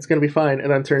fine. It's going to be fine.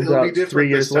 And then turns out 3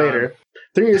 years later,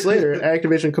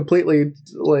 Activision completely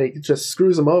like just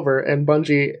screws them over. And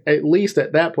Bungie, at least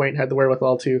at that point, had the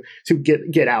wherewithal to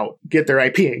get out, get their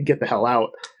IP and get the hell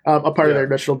out. A part of their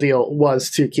initial deal was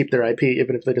to keep their IP,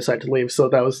 even if they decide to leave. So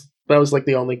that was like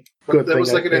the only good thing. That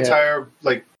was like an entire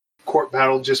like court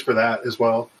battle just for that as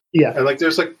well. Yeah. And like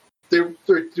there's like they're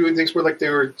doing things where like they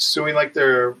were suing like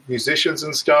their musicians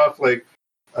and stuff. Like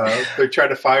they're trying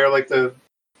to fire like the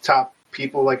top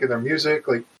people like in their music.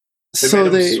 Like they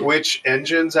made them switch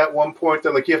engines at one point.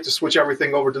 They're like, you have to switch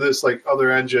everything over to this like other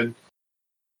engine.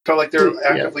 Felt like they're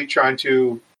actively trying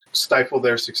to stifle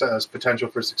their potential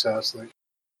for success. Like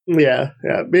yeah.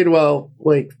 Meanwhile,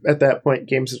 like at that point,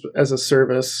 games as a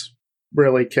service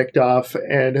really kicked off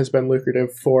and has been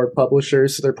lucrative for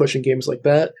publishers. So they're pushing games like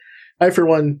that. I, for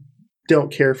one,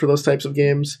 don't care for those types of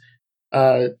games.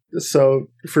 So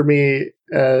for me,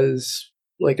 as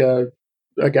like a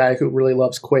guy who really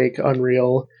loves Quake,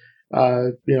 Unreal,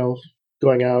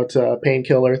 going out,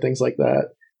 Painkiller, things like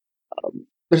that,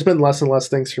 there's been less and less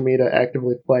things for me to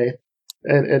actively play,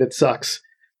 and it sucks.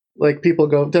 Like people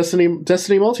go, Destiny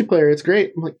multiplayer, it's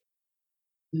great. I'm like,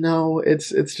 no,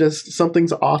 it's just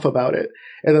something's off about it.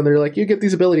 And then they're like, you get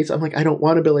these abilities. I'm like, I don't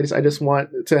want abilities. I just want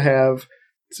to have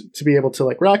to be able to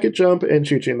like rocket jump and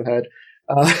shoot you in the head.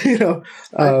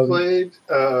 I played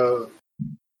the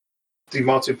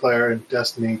multiplayer in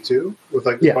Destiny 2 with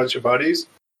like a bunch of buddies.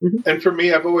 Mm-hmm. And for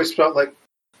me, I've always felt like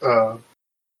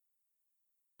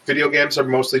video games are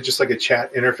mostly just like a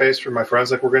chat interface for my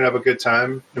friends. Like we're going to have a good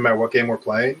time no matter what game we're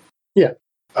playing. Yeah.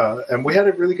 And we had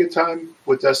a really good time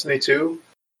with Destiny 2,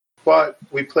 but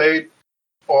we played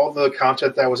all the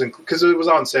content that was because it was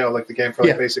on sale, like the game for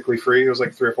like basically free. It was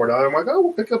like $3 or $4. I'm like, oh,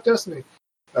 we'll pick up Destiny.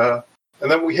 And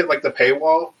then we hit like the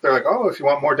paywall. They're like, oh, if you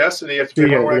want more Destiny, you have to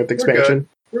pay more. Like, the expansion.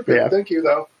 We're good. Thank you,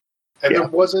 though. And there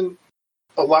wasn't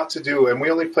a lot to do, and we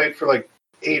only played for like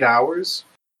 8 hours.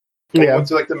 We went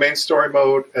to like the main story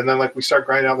mode, and then like we start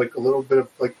grinding out like a little bit of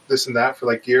like this and that for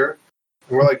like gear,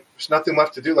 and we're like, there's nothing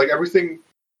left to do. Like everything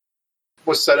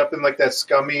was set up in like that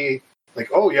scummy, like,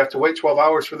 oh, you have to wait 12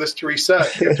 hours for this to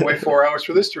reset. You have to wait 4 hours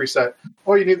for this to reset.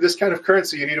 Oh, you need this kind of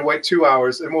currency. You need to wait 2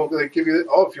 hours, and we'll like, give you.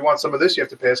 Oh, if you want some of this, you have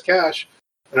to pay us cash.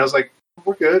 And I was like,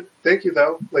 we're good, thank you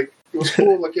though. Like it was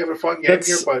cool. Like you have a fun game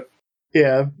here, but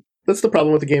yeah, that's the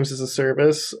problem with the games as a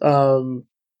service.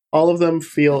 All of them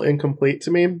feel incomplete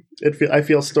to me. I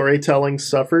feel storytelling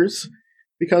suffers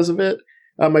because of it.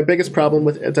 My biggest problem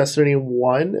with Destiny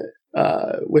 1,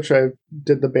 which I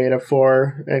did the beta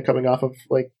for, and coming off of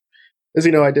like, as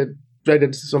you know, I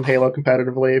did some Halo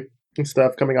competitively and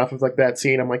stuff. Coming off of like that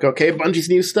scene, I'm like, okay, Bungie's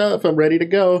new stuff. I'm ready to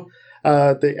go.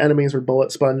 The enemies were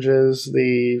bullet sponges.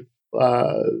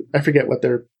 I forget what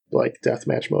their like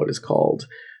deathmatch mode is called,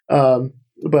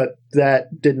 but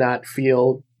that did not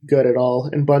feel good at all.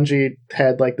 And Bungie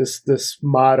had like this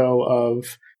motto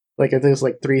of like, I think it was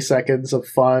like 3 seconds of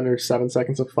fun or 7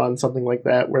 seconds of fun, something like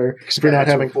that, where if you're not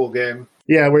having a full game,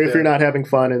 if you're not having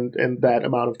fun in that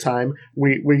amount of time,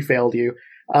 we failed you.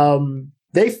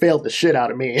 They failed the shit out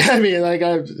of me. I mean, like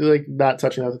I'm like not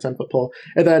touching out the 10-foot pole.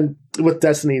 And then with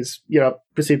Destiny's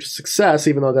perceived success,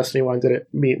 even though Destiny 1 didn't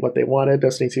meet what they wanted,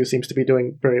 Destiny 2 seems to be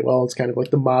doing very well. It's kind of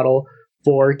like the model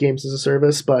for games as a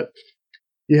service, but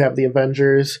you have the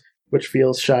Avengers, which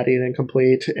feels shoddy and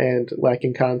incomplete and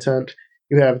lacking content.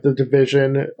 You have the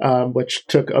Division, which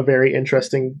took a very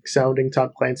interesting sounding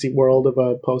Tom Clancy world of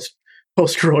a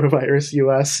post-coronavirus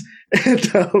US, and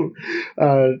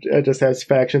it just has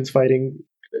factions fighting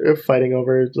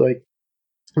over like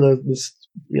this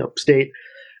state.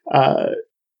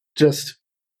 Just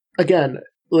again,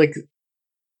 like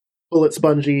bullet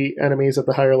spongy enemies at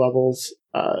the higher levels.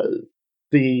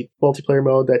 The multiplayer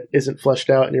mode that isn't fleshed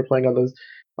out and you're playing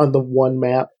on the one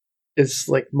map is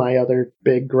like my other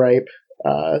big gripe.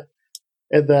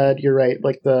 And then you're right,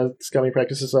 like the scummy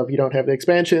practices of you don't have the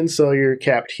expansion, so you're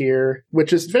capped here,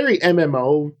 which is very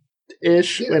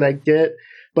MMO-ish, and I get,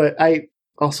 but I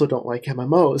also don't like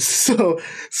MMOs. So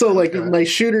like my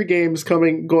shooter games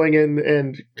going in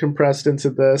and compressed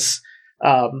into this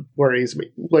worries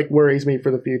me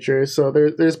for the future. So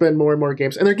there's been more and more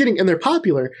games, and they're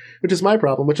popular, which is my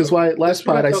problem. Which is why last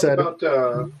pod I said about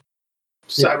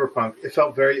Cyberpunk. It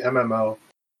felt very MMO.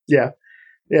 Yeah.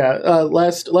 Yeah,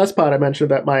 last pod I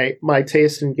mentioned that my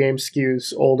taste in game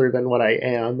skews older than what I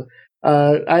am.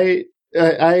 I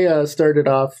started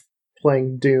off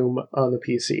playing Doom on the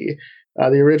PC,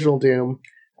 the original Doom.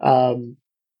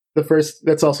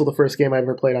 That's also the first game I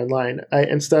ever played online.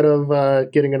 Instead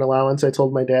of getting an allowance, I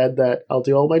told my dad that I'll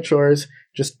do all my chores,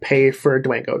 just pay for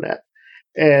DwangoNet.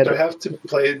 And do I have to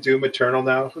play Doom Eternal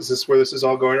now? Is this where this is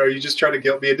all going? Or are you just trying to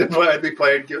guilt me into finally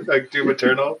playing like Doom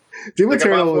Eternal? Doom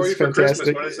Eternal was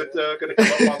fantastic. When is it going to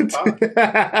come up on the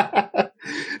pod?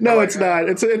 No, it's not.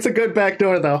 It's a good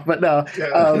backdoor though. But no.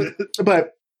 Yeah.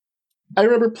 But I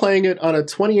remember playing it on a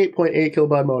 28.8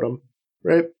 kilobaud modem.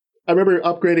 Right. I remember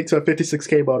upgrading to a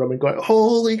 56K modem and going,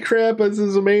 "Holy crap, this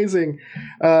is amazing!"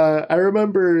 I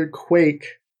remember Quake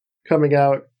coming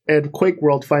out. And Quake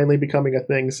World finally becoming a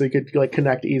thing, so you could like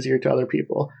connect easier to other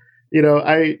people.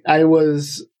 I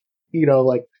was,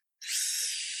 like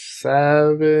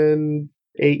 7,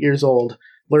 8 years old,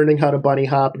 learning how to bunny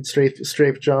hop and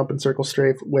strafe jump and circle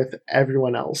strafe with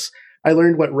everyone else. I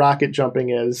learned what rocket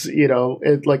jumping is.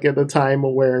 Like at the time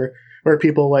where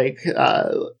people like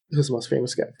who's the most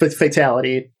famous guy?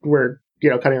 Fatality, were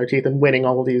cutting our teeth and winning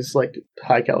all of these like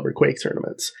high caliber Quake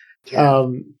tournaments. Yeah.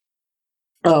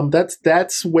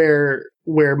 That's where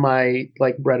my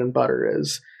like bread and butter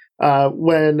is. So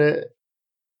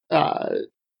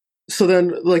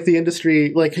then like the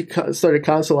industry like started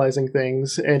consoleizing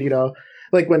things, and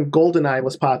like when GoldenEye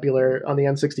was popular on the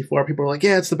N64, people were like,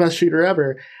 yeah, it's the best shooter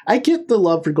ever. I get the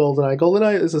love for GoldenEye.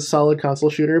 GoldenEye is a solid console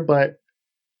shooter, but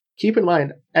keep in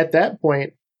mind at that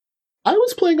point I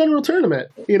was playing Unreal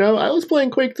Tournament. I was playing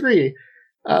Quake 3.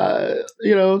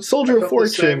 Soldier of Fortune. The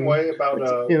same way about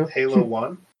Halo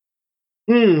 1.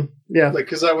 Yeah. Like,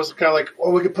 because I was kind of like,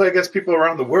 well, we can play against people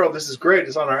around the world. This is great.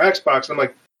 It's on our Xbox. And I'm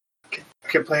like, I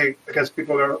can play against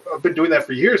people. I've been doing that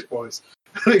for years, boys.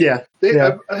 Like, I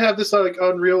have this like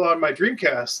Unreal on my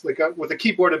Dreamcast, like with a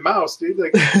keyboard and mouse, dude.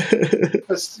 Like, I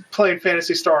was playing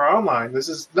Phantasy Star Online. This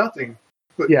is nothing.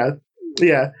 But, yeah.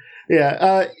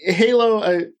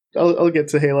 Halo. I'll get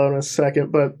to Halo in a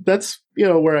second, but that's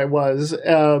where I was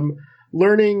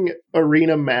learning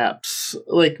arena maps.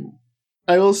 Like,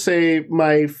 I will say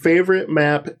my favorite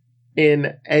map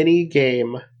in any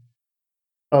game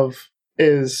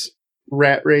is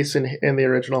Rat Race in the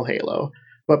original Halo.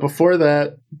 But before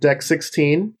that, Deck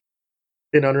 16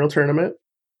 in Unreal Tournament,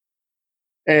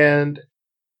 and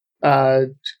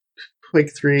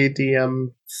Quake 3, DM7,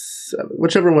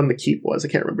 whichever one the Keep was. I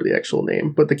can't remember the actual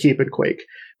name, but the Keep and Quake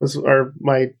are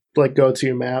my like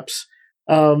go-to maps.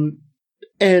 And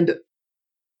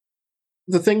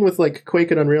the thing with like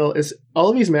Quake and Unreal is all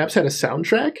of these maps had a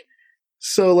soundtrack.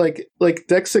 So like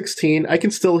Deck 16, I can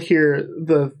still hear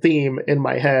the theme in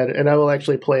my head, and I will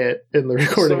actually play it in the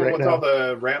recording right now. With all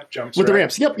the ramp jumps, with the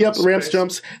ramps, yep, ramps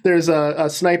jumps. There's a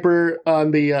sniper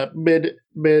on the mid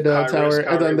tower,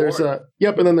 and then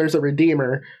there's a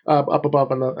redeemer up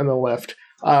above on the left.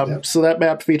 So that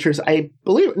map features, I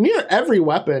believe, near every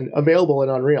weapon available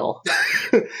in Unreal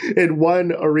in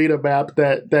one arena map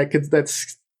that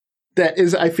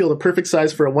is, I feel, the perfect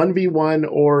size for a 1v1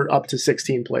 or up to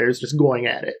 16 players just going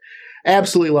at it.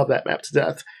 Absolutely love that map to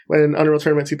death. When Unreal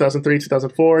Tournament 2003,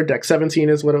 2004, Deck 17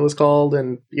 is what it was called,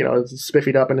 and it's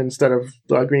spiffied up, and instead of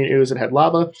green ooze, it had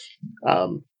lava.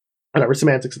 Whatever,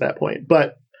 semantics at that point.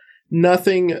 But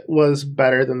nothing was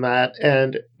better than that,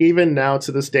 and even now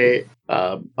to this day,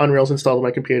 Unreal's installed on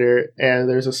my computer, and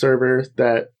there's a server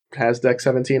that has Deck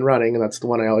 17 running, and that's the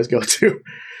one I always go to.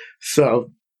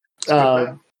 So,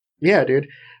 yeah, dude.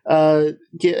 And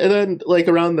then, like,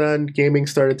 around then, gaming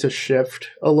started to shift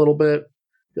a little bit.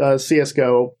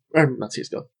 CSGO, or not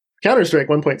CSGO, Counter-Strike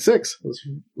 1.6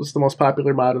 was the most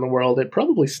popular mod in the world. It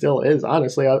probably still is,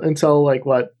 honestly, until, like,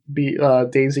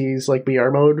 DayZ's, like,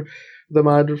 BR mode, the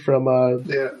mod from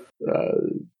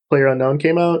PlayerUnknown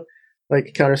came out.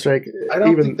 Like, Counter-Strike... I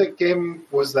don't think that game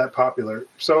was that popular.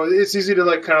 So it's easy to,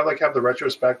 like, kind of, like, have the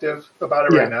retrospective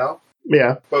about it right now.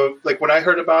 Yeah. But, like, when I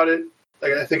heard about it,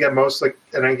 like, I think at most, like,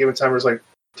 at any given time, there was like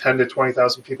 10 to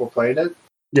 20,000 people playing it.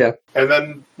 Yeah. And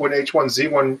then when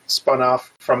H1Z1 spun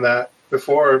off from that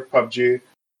before PUBG,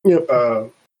 I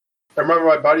remember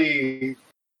my buddy,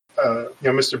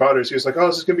 Mr. Butters, he was like, "Oh,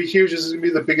 this is gonna be huge. This is gonna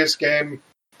be the biggest game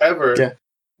ever." Yeah.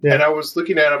 Yeah. And I was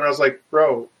looking at him and I was like,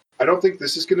 "Bro, I don't think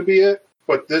this is gonna be it,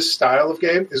 but this style of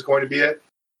game is going to be it."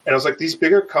 And I was like, "These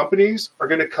bigger companies are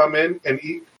gonna come in and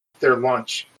eat their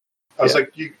lunch." I was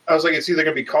like, it's either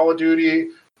gonna be Call of Duty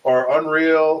or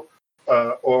Unreal,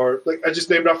 or like I just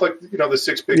named off like the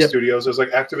 6 big studios. There's like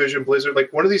Activision, Blizzard.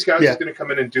 Like one of these guys is gonna come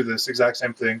in and do this exact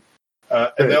same thing,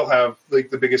 and they'll have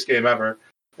like the biggest game ever.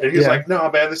 And he's like, "No,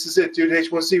 man, this is it, dude.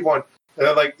 H1Z1." And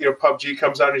then like PUBG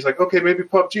comes out, and he's like, "Okay, maybe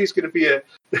PUBG is gonna be it."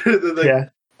 But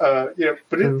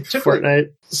it took Fortnite.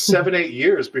 like 7-8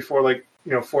 years before like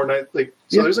Fortnite. Like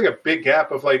so, there's like a big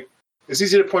gap of like. It's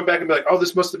easy to point back and be like, "Oh,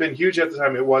 this must have been huge at the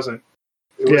time." It wasn't.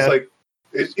 It was like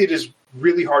it is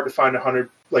really hard to find 100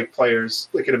 like players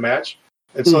like in a match,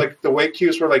 and so like the wait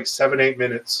queues were like 7-8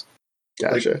 minutes,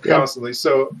 like constantly.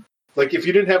 So like if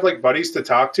you didn't have like buddies to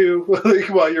talk to like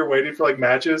while you're waiting for like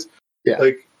matches,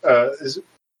 it's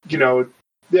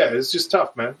just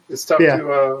tough, man. It's tough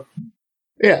to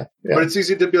but it's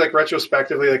easy to be like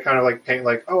retrospectively like kind of like paint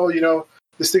like, "Oh,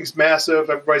 this thing's massive.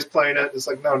 Everybody's playing it." It's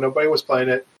like no, nobody was playing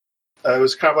it. It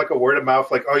was kind of like a word of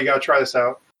mouth, like, "Oh, you got to try this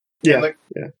out." And,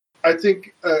 I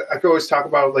think I could always talk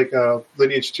about like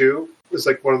Lineage 2 is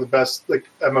like one of the best like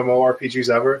MMORPGs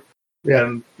ever. Yeah.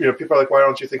 And people are like, "Why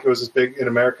don't you think it was as big in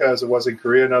America as it was in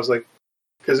Korea?" And I was like,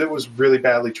 because it was really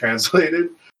badly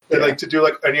translated. And like to do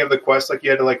like any of the quests, like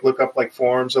you had to like look up like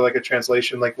forums or like a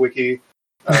translation like wiki,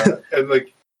 and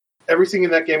like everything in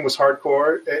that game was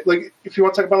hardcore. Like if you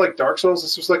want to talk about like Dark Souls,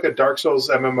 this was like a Dark Souls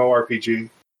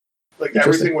MMORPG. Like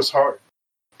everything was hard,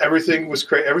 everything was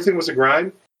crazy, everything was a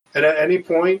grind, and at any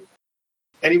point,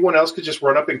 anyone else could just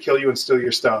run up and kill you and steal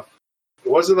your stuff.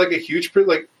 It wasn't like a huge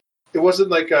like, it wasn't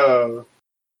like a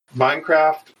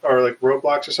Minecraft or like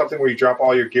Roblox or something where you drop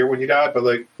all your gear when you die, but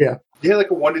like you had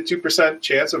like a 1% to 2%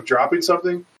 chance of dropping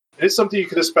something, and it's something you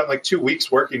could have spent like 2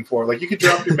 weeks working for. Like you could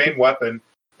drop your main weapon,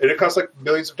 and it costs like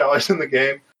millions of dollars in the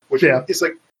game, which is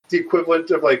like the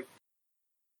equivalent of like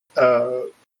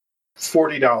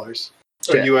 $40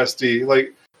 or USD.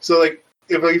 Like so, like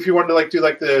if you wanted to like do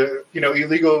like the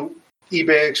illegal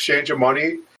eBay exchange of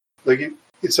money, like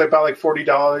it's about like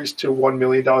 $40 to $1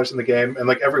 million in the game, and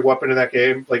like every weapon in that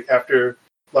game, like after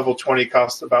level 20,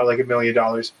 costs about like $1 million.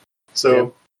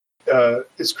 So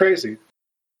it's crazy.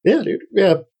 Yeah, dude.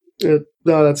 Yeah.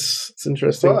 No, that's an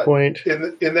interesting point.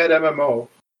 In that MMO,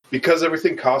 because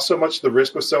everything cost so much, the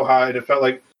risk was so high, and it felt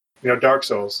like Dark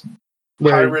Souls,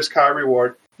 high risk, high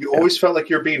reward. You always felt like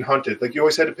you're being hunted. Like you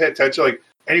always had to pay attention. Like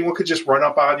anyone could just run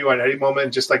up on you at any moment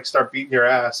and just like start beating your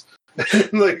ass,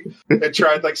 like and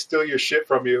try and like steal your shit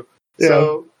from you. Yeah.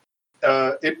 So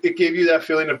it gave you that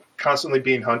feeling of constantly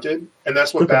being hunted, and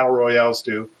that's what battle royales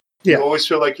do. Yeah. You always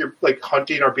feel like you're like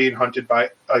hunting or being hunted by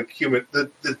like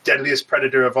the deadliest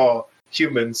predator of all,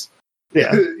 humans.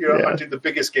 Yeah. Hunting the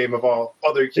biggest game of all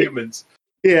other humans.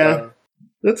 Yeah.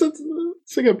 That's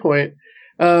a good point.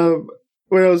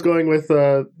 Where I was going with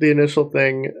the initial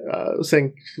thing,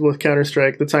 saying with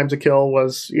Counter-Strike, the time to kill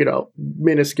was,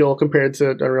 minuscule compared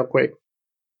to Unreal Quake,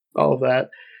 all of that.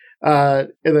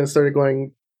 And then started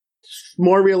going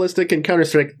more realistic, and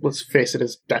Counter-Strike, let's face it,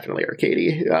 is definitely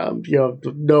arcadey.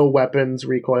 No weapons,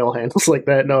 recoil handles like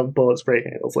that, no bullet spray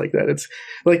handles like that. It's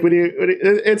like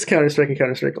it's Counter-Strike and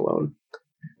Counter-Strike alone.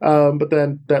 But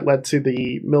then that led to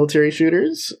the military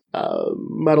shooters.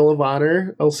 Medal of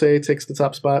Honor, I'll say, takes the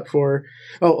top spot for.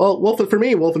 For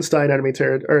me, Wolfenstein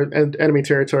Enemy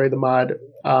Territory, the mod,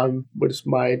 was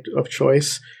my of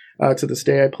choice. To this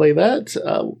day, I play that.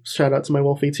 Shout out to my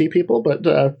Wolf ET people, but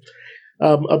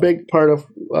a big part of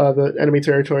the Enemy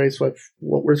Territories, like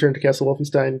Return to Castle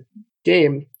Wolfenstein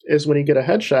game, is when you get a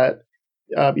headshot.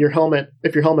 Your helmet,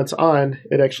 if your helmet's on,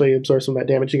 it actually absorbs some of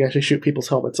that damage. You can actually shoot people's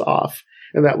helmets off.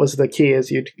 And that was the key: is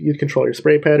you'd control your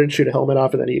spray pattern, shoot a helmet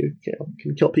off, and then you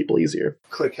can kill people easier.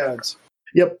 Click heads.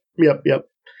 Yep.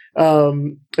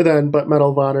 And then, but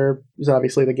Medal of Honor is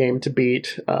obviously the game to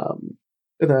beat.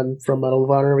 And then from Medal of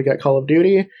Honor, we got Call of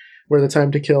Duty, where the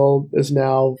time to kill is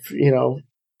now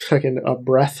fucking a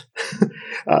breath.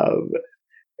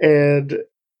 And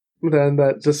then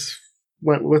that just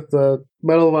went with the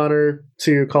Medal of Honor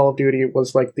to Call of Duty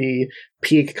was like the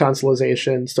peak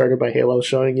consoleization started by Halo,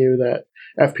 showing you that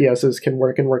FPSs can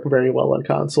work and work very well on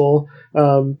console.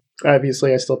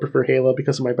 Obviously, I still prefer Halo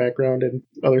because of my background and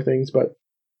other things, but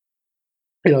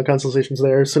consoleization's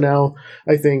there. So now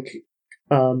I think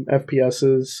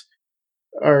FPSs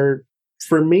are,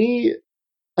 for me,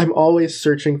 I'm always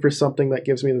searching for something that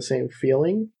gives me the same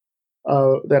feeling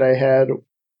that I had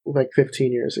like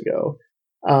 15 years ago.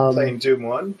 Playing Doom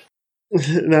 1?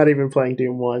 Not even playing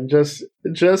Doom 1.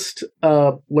 Just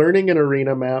learning an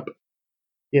arena map,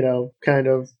 kind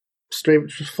of straight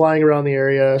just flying around the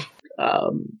area,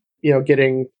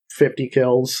 getting 50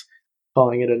 kills,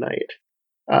 calling it a night.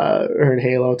 Or in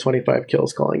Halo, 25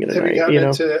 kills, calling it a night. Have you gotten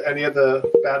into any of the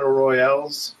battle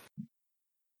royales?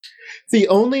 The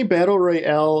only battle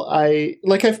royale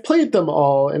I've played them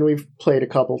all, and we've played a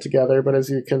couple together, but as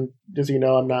you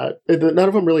know, I'm not. None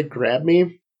of them really grab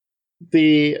me.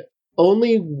 The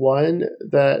only one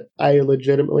that I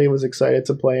legitimately was excited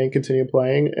to play and continue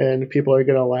playing, and people are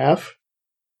gonna laugh.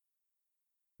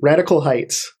 Radical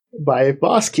Heights by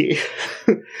Bosky.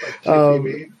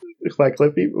 By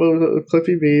Cliffy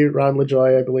B. Ron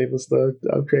LaJoy, I believe, was the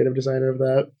creative designer of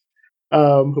that,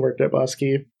 who worked at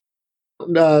Bosky.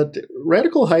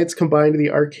 Radical Heights combined the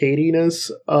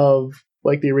arcadiness of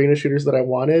like the arena shooters that I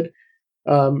wanted.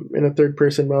 In a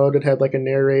third-person mode, it had like a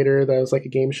narrator that was like a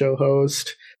game show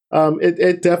host.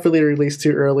 It definitely released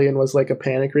too early and was like a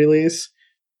panic release.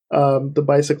 The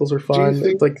bicycles were fun. Do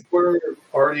you think we're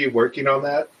already working on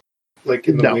that? Like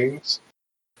in the wings?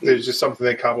 There's just something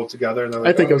they cobbled together. And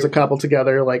I think it was a cobbled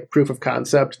together like proof of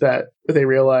concept that they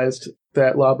realized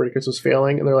that Lawbreakers was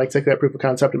failing, and they're like, take that proof of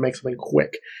concept and make something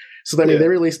quick. So they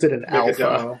released it in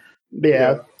alpha.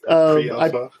 Yeah.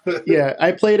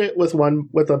 I played it with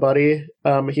a buddy.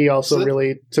 He also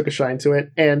really took a shine to it,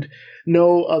 and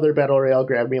no other battle royale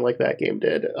grabbed me like that game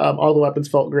did. All the weapons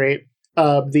felt great.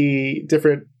 The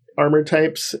different armor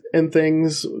types and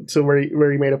things, to where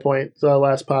you made a point the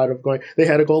last pod of going, they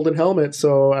had a golden helmet,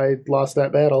 so I lost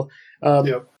that battle.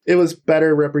 It was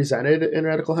better represented in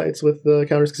Radical Heights with the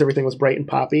counters because everything was bright and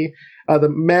poppy. The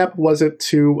map wasn't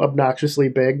too obnoxiously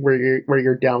big where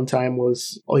your downtime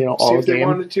was all if game. They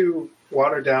wanted to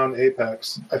water down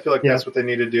Apex, I feel like that's what they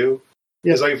need to do.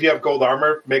 It's like if you have gold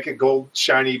armor, make it gold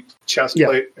shiny chest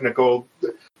plate and a gold.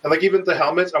 And like even the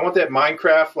helmets, I want that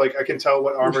Minecraft. Like I can tell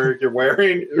what armor you're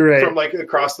wearing from like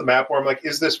across the map. Where I'm like,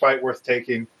 is this fight worth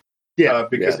taking?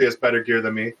 Because he has better gear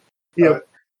than me.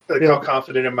 How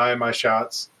confident am I in my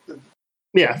shots?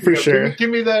 Yeah, for sure. Give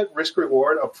me that risk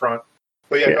reward up front.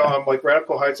 But I'm like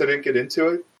Radical Heights. I didn't get into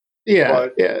it.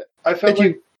 I felt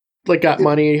like got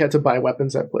money, you had to buy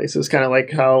weapons at places, kind of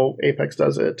like how Apex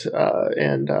does it,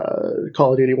 and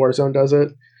Call of Duty Warzone does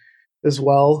it as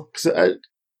well.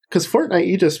 Because Fortnite,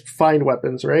 you just find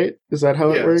weapons, right? Is that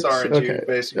how it works? It's RNG,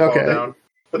 basically fall down.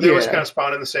 But they always kind of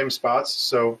spawn in the same spots,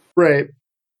 so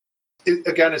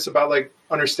it's about like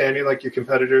understanding like your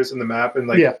competitors in the map and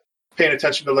like paying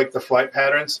attention to like the flight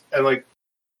patterns, and like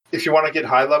if you want to get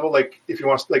high level, like if you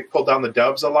want to like pull down the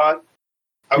dubs a lot,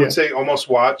 I would say almost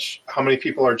watch how many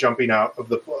people are jumping out of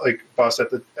the like bus at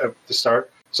the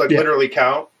start. So like literally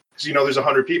count, because there's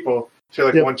 100 people. So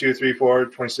like 1, 2, 3, 4,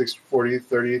 26, 40,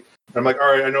 30. And I'm like,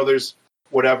 all right, I know there's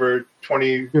whatever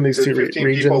 20, 15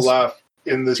 people left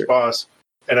in this bus,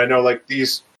 and I know like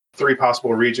these 3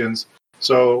 possible regions.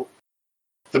 So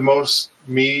the most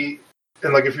me,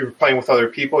 and like if you're playing with other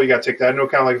people, you got to take that into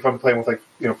account. Like if I'm playing with like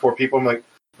 4 people, I'm like,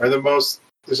 there's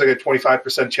like a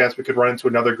 25% chance we could run into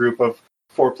another group of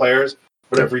 4 players,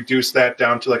 but I've reduced that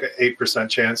down to like an 8%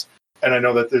 chance. And I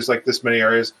know that there's like this many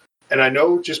areas, and I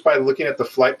know just by looking at the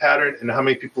flight pattern and how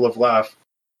many people have left,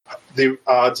 the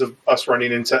odds of us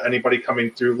running into anybody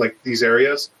coming through like these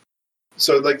areas.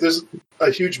 So like there's a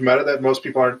huge meta that most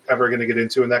people aren't ever going to get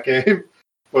into in that game,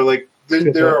 but like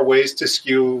there are ways to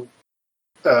skew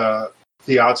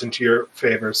the odds into your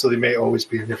favor, so they may always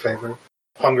be in your favor,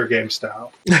 Hunger Games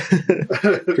style.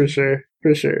 For sure.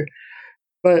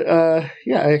 But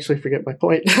yeah, I actually forget my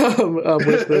point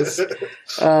with this.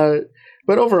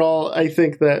 But overall, I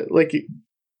think that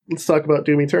let's talk about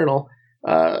Doom Eternal.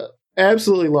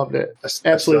 Absolutely loved it.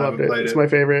 Absolutely loved it. It's my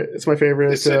favorite.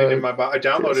 It's sitting in my box. I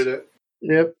downloaded it.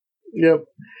 Yep.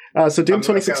 So Doom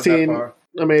 2016,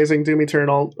 amazing. Doom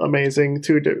Eternal, amazing.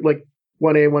 1A,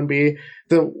 1B.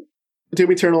 The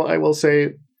Doom Eternal, I will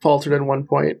say, faltered at one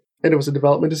point, and it was a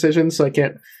development decision, so I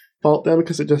can't fault them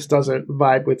because it just doesn't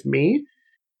vibe with me.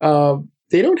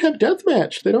 They don't have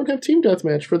deathmatch. They don't have team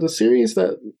deathmatch for the series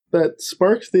that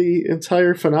sparked the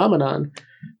entire phenomenon.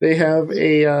 They have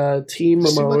a team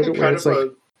mode where it's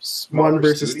like 1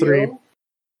 versus 3.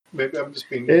 Maybe I'm just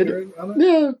being ignorant on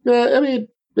it. Yeah, I mean,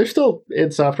 they're still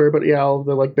in software, but yeah, all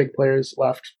the big players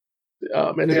left.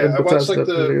 I watched I don't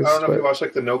know if you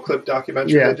watched the No Clip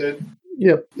documentary they did.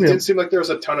 Yep. It didn't seem like there was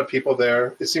a ton of people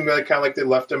there. It seemed like kind of like they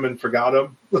left them and forgot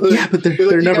them. Yeah, but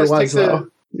there never was though.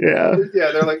 Yeah,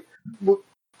 they're like.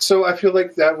 So I feel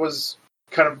like that was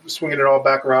kind of swinging it all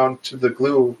back around to the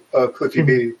glue, Cliffy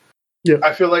B. Yeah,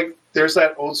 I feel like there's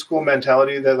that old school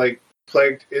mentality that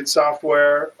plagued id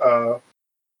Software.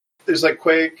 There's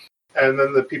Quake, and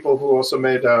then the people who also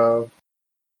made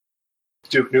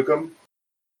Duke Nukem.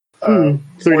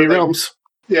 3D Realms.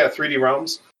 Yeah, 3D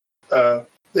Realms.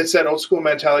 It's that old school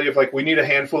mentality of we need a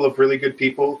handful of really good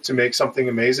people to make something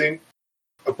amazing.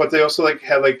 But they also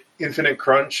had infinite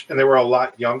crunch, and they were a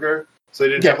lot younger, so they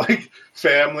didn't have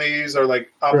families or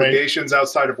obligations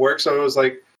outside of work. So it was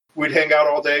we'd hang out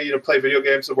all day, play video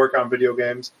games and work on video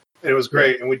games, and it was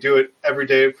great. And we'd do it every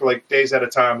day for days at a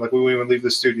time. We wouldn't even leave the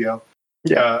studio.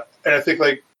 Yeah, and I think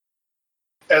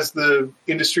as the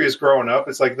industry is growing up,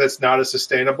 it's that's not a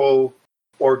sustainable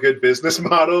or good business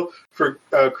model for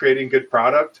creating good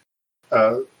product.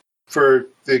 For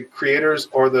the creators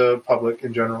or the public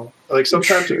in general.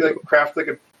 Sometimes you craft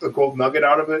a gold nugget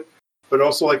out of it, but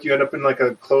also you end up in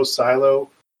a closed silo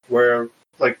where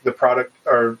the product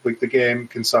or the game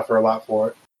can suffer a lot for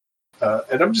it.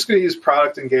 And I'm just going to use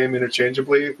product and game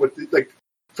interchangeably with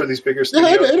for these bigger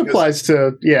studios. It applies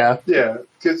to yeah,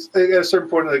 because at a certain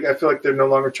point, I feel like they're no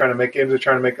longer trying to make games; they're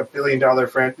trying to make $1 billion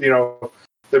franchise.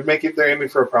 They're aiming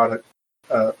for a product.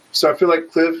 So I feel like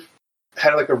Cliff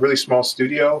had a really small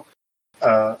studio.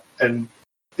 And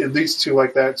it leads to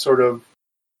that sort of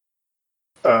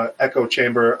echo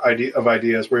chamber of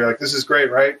ideas where you're this is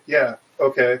great, right? Yeah.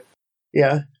 Okay.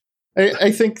 Yeah.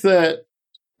 I think that,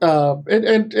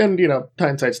 and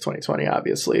hindsight's 2020,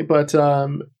 obviously, but,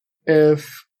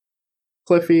 if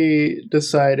Cliffy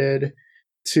decided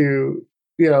to,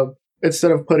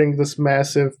 instead of putting this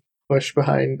massive push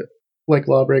behind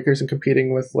Lawbreakers and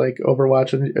competing with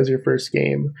Overwatch as your first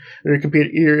game,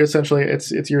 you're essentially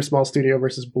it's your small studio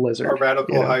versus Blizzard, or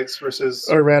Radical Heights versus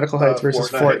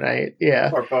Fortnite.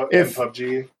 Yeah, or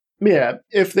PUBG. Yeah,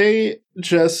 if they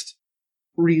just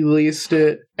released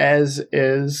it as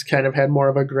is, kind of had more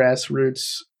of a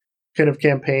grassroots kind of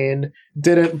campaign,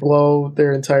 didn't blow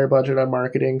their entire budget on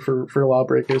marketing for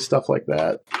Lawbreakers, stuff like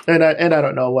that, and I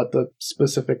don't know what the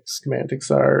specific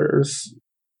semantics are.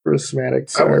 I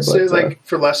would say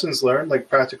for lessons learned,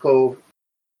 practical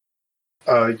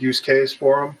use case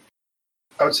for them,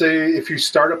 I would say if you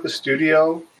start up a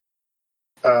studio,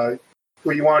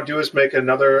 what you want to do is make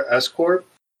another S Corp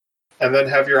and then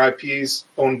have your IPs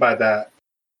owned by that.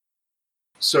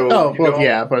 So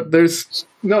but there's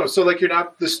so you're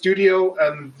not, the studio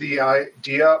and the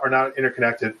idea are not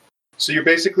interconnected. So you're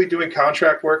basically doing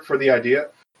contract work for the idea.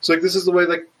 So this is the way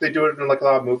they do it in a lot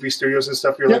of movie studios and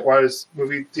stuff. You're why is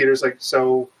movie theaters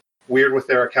so weird with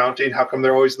their accounting? How come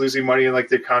they're always losing money and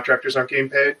their contractors aren't getting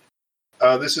paid?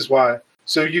 This is why.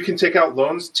 So you can take out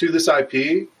loans to this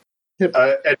IP and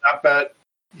not bet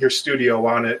your studio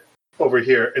on it over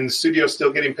here, and the studio's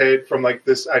still getting paid from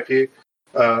this IP.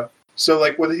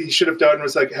 So what he should have done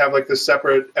was have this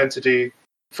separate entity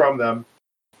from them,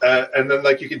 and then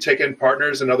you can take in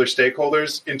partners and other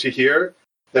stakeholders into here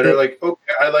that are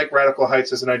okay, I like Radical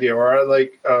Heights as an idea, or I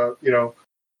like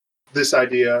this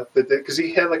idea that because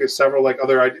he had like several like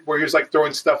other ideas where he was like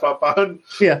throwing stuff up on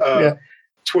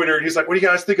Twitter, and he's like, "What do you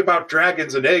guys think about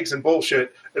dragons and eggs and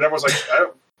bullshit?" And everyone's like,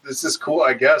 "This is cool,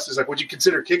 I guess." He's like, "Would you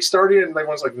consider Kickstarting?" And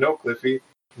everyone's like, "No, Cliffy,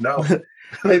 no."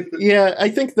 I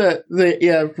think that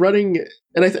running,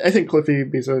 and I think Cliffy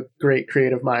is a great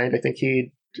creative mind. I think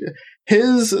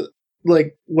his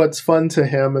like what's fun to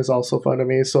him is also fun to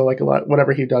me. So like a lot,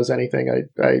 whenever he does anything,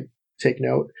 I take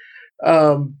note.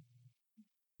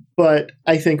 But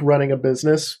I think running a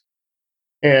business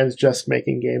and just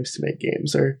making games to make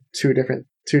games are two different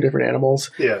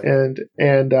animals. Yeah.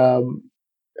 And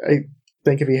I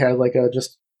think if he had like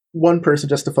just one person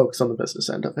just to focus on the business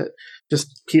end of it,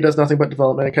 just he does nothing but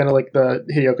development, kind of like the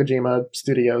Hideo Kojima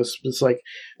Studios. It's like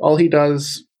all he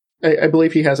does. I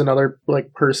believe he has another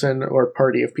like person or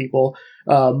party of people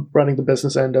running the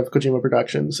business end of Kojima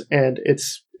Productions, and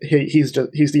he's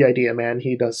the idea man.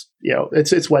 He does,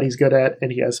 it's what he's good at,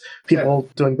 and he has people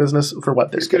doing business for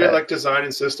what they're he's good at. Like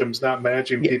designing systems, not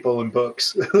managing people and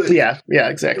books. yeah,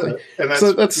 exactly. And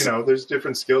that's there's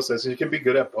different skill sets, and you can be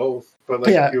good at both, but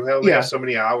like you only have so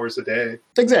many hours a day.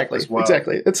 Exactly.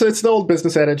 It's the old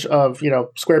business adage of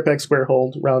square peg, square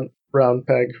hole, round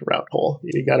peg, round hole.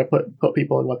 You got to put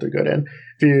people in what they're good in.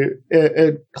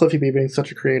 If Cliffy B being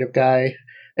such a creative guy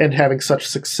and having such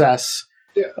success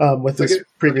with his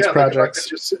previous projects, I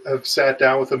just have sat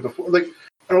down with him before, like,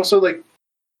 and also like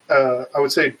I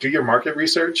would say do your market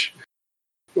research,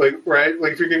 like right,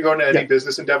 like if you're gonna go into any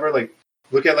business endeavor, like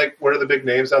look at like what are the big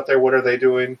names out there, what are they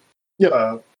doing,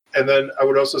 and then I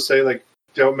would also say like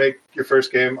don't make your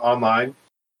first game online.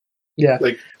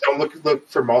 Like don't look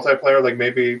for multiplayer, like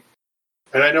maybe.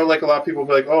 And I know like a lot of people will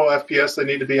be like, oh, FPS, they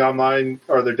need to be online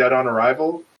or they're dead on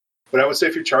arrival. But I would say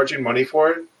if you're charging money for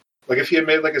it, like if he had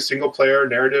made like a single player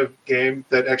narrative game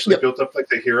that actually built up like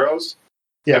the heroes,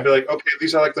 I'd be like, okay,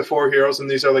 these are like the 4 heroes and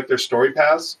these are like their story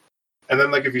paths. And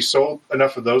then like if you sold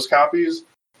enough of those copies,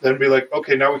 then be like,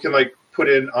 okay, now we can like put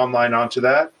in online onto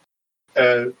that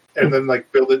and then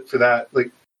like build it for that.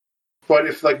 Like, but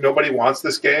if like nobody wants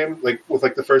this game, like with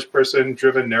like the first person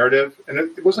driven narrative, and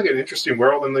it was like an interesting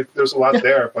world, and like there's a lot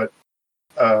there, but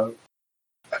I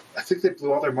think they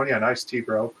blew all their money on Ice-T,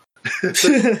 bro. I don't know if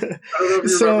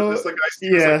you remember this, like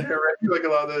Ice-T was like a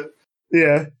lot of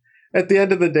the At the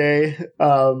end of the day,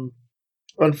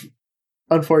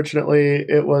 unfortunately,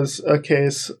 it was a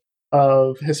case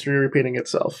of history repeating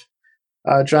itself.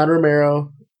 John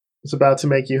Romero is about to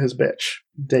make you his bitch.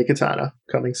 Daikatana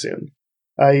coming soon.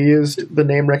 I used the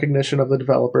name recognition of the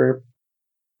developer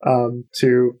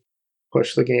to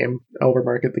push the game,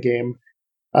 overmarket the game.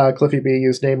 Cliffy B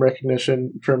used name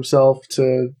recognition for himself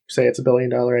to say it's $1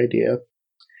 billion idea.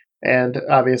 And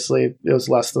obviously, it was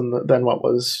less than what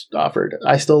was offered.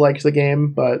 I still liked the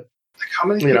game, but... Like how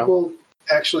many people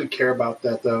actually care about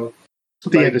that, though?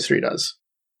 The industry does.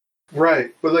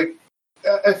 Right. But, like,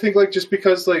 I think, like, just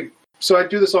because, like... So I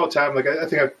do this all the time. Like, I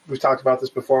think we've talked about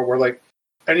this before, where, like,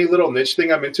 any little niche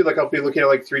thing I'm into, like I'll be looking at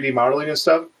like 3D modeling and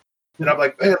stuff, and I'm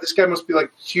like, man, this guy must be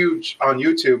like huge on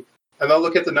YouTube. And I'll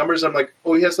look at the numbers, and I'm like,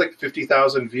 oh, he has like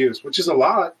 50,000 views, which is a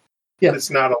lot, but it's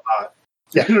not a lot.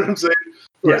 You know what I'm saying?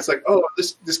 Where it's like, oh,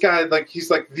 this guy, like he's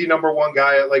like the number one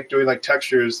guy at like doing like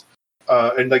textures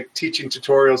and like teaching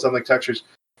tutorials on like textures,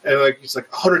 and like he's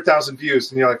like 100,000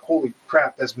 views, and you're like, holy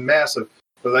crap, that's massive,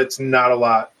 but that's not a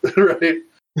lot, right?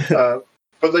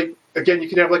 But like again, you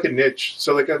can have like a niche,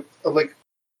 so like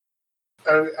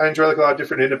I enjoy like a lot of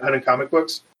different independent comic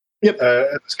books. And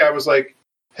this guy was like,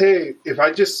 hey, if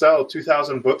I just sell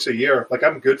 2,000 books a year, like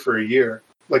I'm good for a year.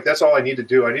 Like that's all I need to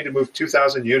do. I need to move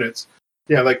 2,000 units.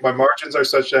 And like my margins are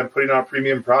such that I'm putting on a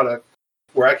premium product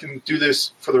where I can do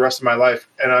this for the rest of my life,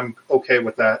 and I'm okay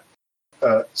with that.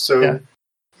 So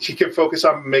he can focus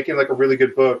on making like a really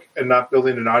good book and not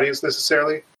building an audience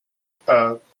necessarily.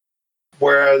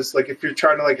 Whereas like if you're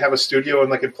trying to like have a studio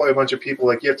and like employ a bunch of people,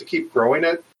 like you have to keep growing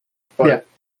it. But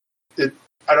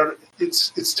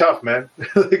it's tough, man.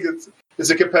 Like it's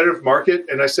a competitive market,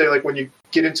 and I say like when you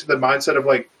get into the mindset of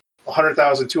like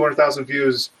 100,000, 200,000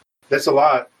 views, that's a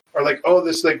lot. Or like, oh,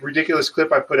 this like ridiculous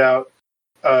clip I put out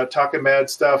talking mad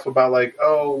stuff about like,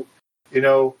 oh,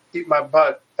 eat my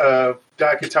butt,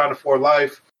 Daikatana for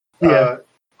life. You're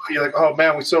like, oh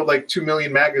man, we sold like 2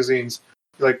 million magazines.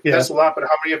 You're like, that's a lot, but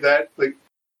how many of that like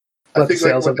I think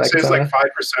like what they say is like 5%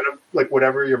 of like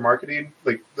whatever you're marketing,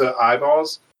 like the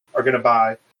eyeballs are gonna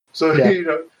buy. So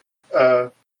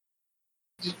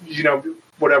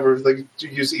whatever, like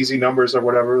use easy numbers or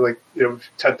whatever, like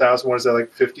 10,000. What is that,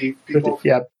 like 50 people? 50,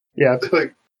 yeah.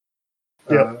 Like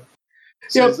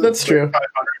so that's true. 500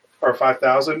 or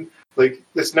 5,000. Like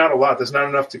that's not a lot. That's not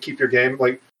enough to keep your game.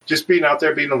 Like just being out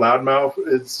there being a loudmouth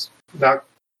is not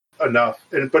enough.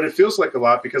 But it feels like a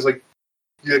lot because like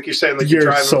you're saying, like your you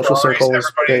drive social circle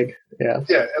is big. Yeah, and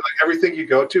like everything you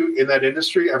go to in that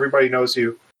industry, everybody knows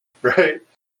you, right?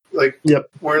 Like, yep.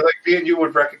 Where like me and you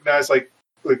would recognize like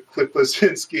Cliff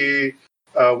Blazinski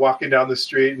walking down the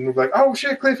street and be like, "Oh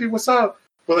shit, Cliffy, what's up?"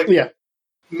 But like, yeah,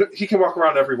 he can walk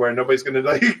around everywhere. And nobody's gonna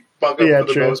like bug up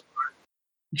for the most part.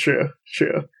 True.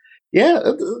 Yeah,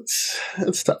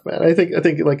 it's tough, man. I think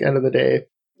like end of the day,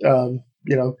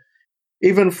 you know,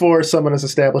 even for someone as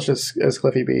established as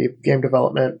Cliffy B, game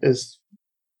development it's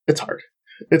hard.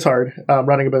 It's hard.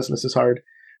 Running a business is hard.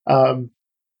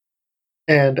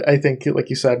 And I think, like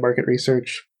you said, market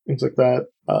research, things like that,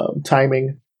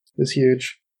 timing is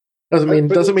huge. Doesn't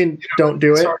mean don't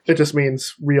do it. It just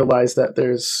means realize that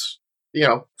there's,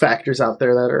 factors out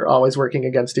there that are always working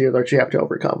against you that you have to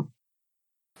overcome.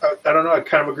 I don't know. I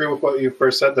kind of agree with what you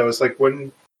first said, though. It's like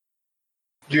when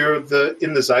you're in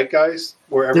the zeitgeist,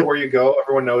 where everywhere you go,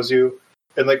 everyone knows you,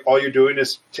 and like all you're doing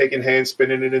is taking hay and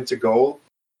spinning it into gold.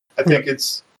 I think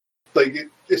it's like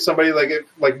if somebody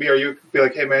like me or you be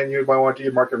like, "Hey man, you might want to do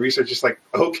your market research." Just like,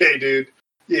 okay, dude,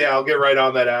 yeah, I'll get right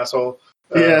on that, asshole.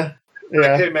 Like,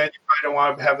 hey man, you probably don't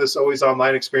want to have this always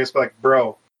online experience, but like,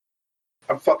 bro,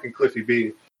 I'm fucking Cliffy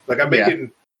B. Like I'm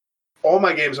making all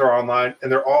my games are online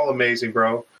and they're all amazing,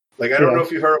 bro. Like I don't know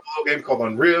if you heard of a little game called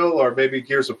Unreal or maybe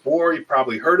Gears of War. You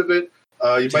probably heard of it.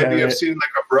 You might have seen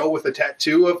like a bro with a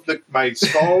tattoo of my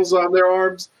skulls on their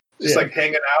arms, just like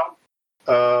hanging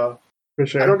out. For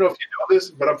sure. I don't know if you know this,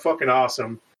 but I'm fucking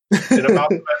awesome, and I'm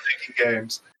awesome at making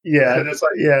games. Yeah, and it's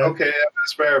like, okay,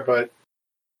 that's fair, but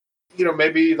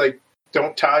maybe like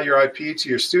don't tie your IP to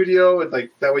your studio, and like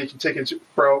that way you can take it.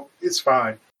 Bro, it's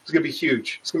fine. It's gonna be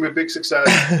huge. It's gonna be a big success.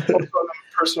 Also, I'm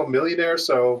a personal millionaire,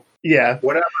 so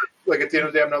whatever. Like at the end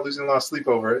of the day, I'm not losing a lot of sleep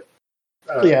over it.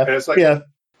 And it's like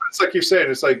it's like you're saying.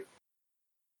 It's like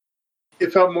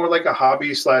it felt more like a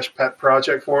hobby / pet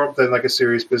project for him than like a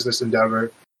serious business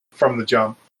endeavor from the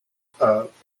jump. And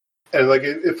like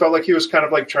it felt like he was kind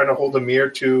of like trying to hold a mirror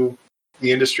to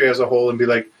the industry as a whole and be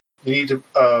like, you need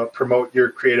to promote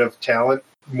your creative talent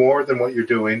more than what you're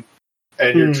doing,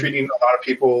 and you're treating a lot of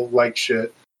people like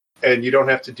shit, and you don't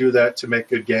have to do that to make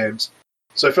good games.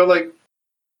 So I felt like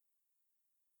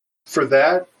for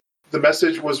that, the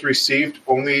message was received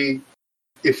only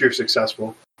if you're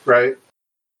successful, right?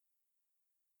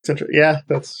 That's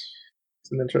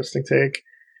an interesting take.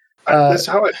 That's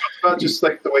how I felt about just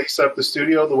like the way he set up the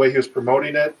studio, the way he was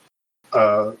promoting it,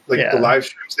 the live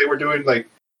streams they were doing. Like,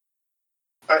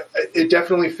 it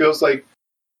definitely feels like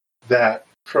that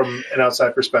from an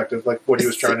outside perspective, like what he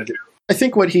was trying to do. I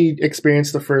think what he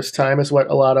experienced the first time is what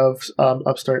a lot of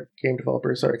upstart game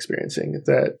developers are experiencing.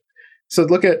 So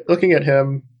looking at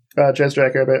him, Jazz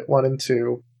Jackrabbit 1 and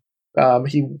 2,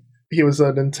 he was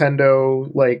a Nintendo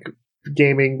like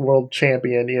gaming world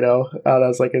champion. That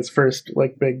was like his first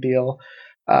like big deal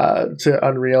to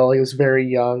Unreal. He was very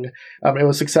young. It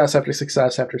was success after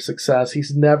success after success.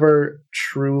 He's never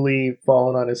truly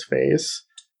fallen on his face,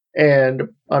 and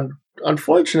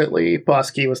unfortunately,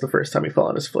 Boss Key was the first time he fell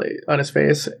on his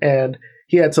face, and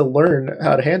he had to learn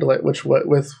how to handle it, which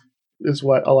is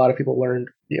what a lot of people learned,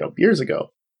 years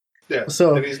ago. Yeah.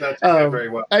 So and he's not taking it very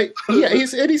well.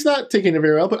 he's not taking it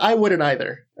very well, but I wouldn't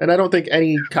either, and I don't think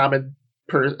any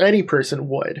any person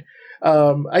would.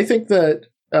 I think that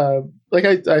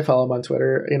I follow him on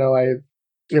Twitter.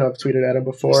 I've tweeted at him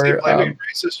before. Is he blaming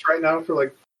racist right now for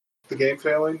like the game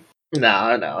failing?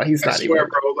 No, he's not. I swear,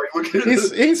 bro. Like, look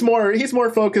at he's more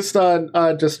focused on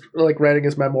just like writing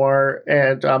his memoir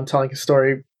and telling his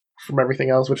story from everything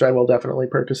else, which I will definitely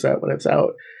purchase that when it's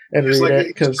out and read it,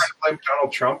 because trying to blame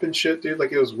Donald Trump and shit, dude.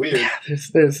 Like, it was weird.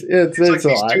 It's like, a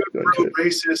lot.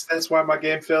 Racist. That's why my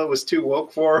game failed. It was too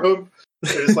woke for him.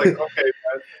 It's like, okay,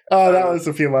 man. Oh, that was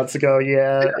a few months ago.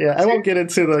 Yeah. I won't get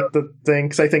into the thing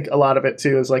because I think a lot of it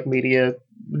too is like media,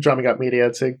 drumming up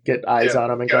media to get eyes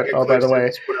on him and go, oh, by the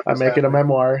way, I'm making a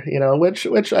memoir.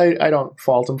 Which I don't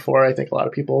fault him for. I think a lot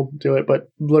of people do it, but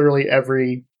literally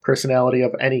every personality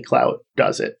of any clout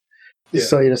does it. Yeah.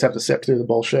 So you just have to sift through the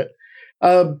bullshit.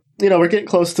 We're getting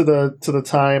close to the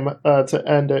time to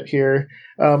end it here.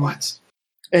 What?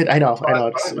 And I know,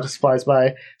 it just flies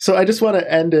by. So I just want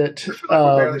to end it. We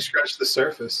barely scratched the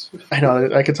surface. I know,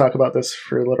 I could talk about this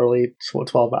for literally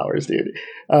 12 hours, dude.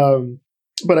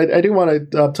 But I do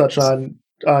want to touch on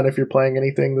if you're playing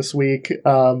anything this week.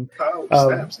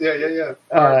 Snaps. Yeah.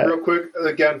 Real quick,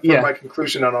 again, for my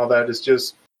conclusion on all that is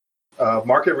just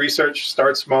market research,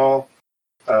 start small.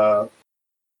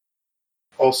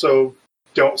 Also,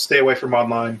 don't stay away from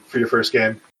online for your first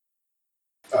game.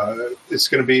 It's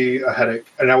going to be a headache.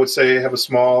 And I would say have a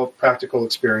small practical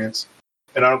experience.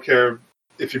 and I don't care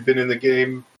if you've been in the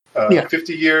game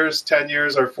 50 years, 10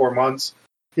 years, or 4 months.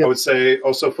 I would say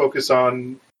also focus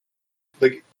on,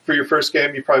 like, for your first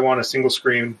game, you probably want a single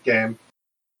screen game.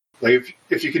 Like,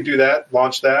 if you could do that,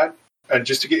 launch that, and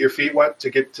just to get your feet wet, to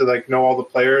get to, like, know all the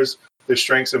players, their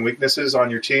strengths and weaknesses on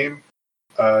your team.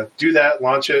 Do that,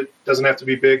 launch it. Doesn't have to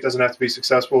be big, doesn't have to be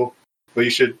successful, but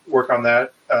you should work on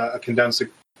that, condense a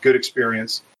good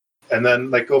experience. And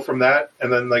then, like, go from that,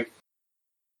 and then, like,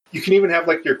 you can even have,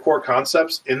 like, your core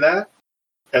concepts in that,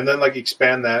 and then, like,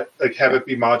 expand that, like, have it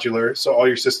be modular, so all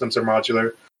your systems are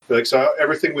modular. Like, so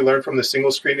everything we learned from the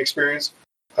single screen experience,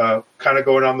 kind of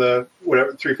going on the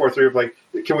whatever 3-4-3 of, like,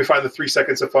 can we find the 3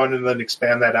 seconds of fun and then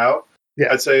expand that out?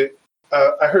 Yeah, I'd say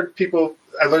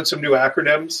I learned some new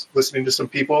acronyms listening to some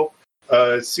people.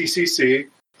 CCC,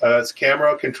 it's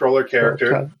camera controller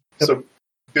character. Okay. Yep. So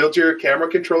build your camera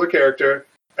controller character,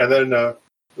 and then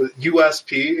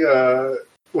USP,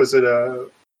 was it a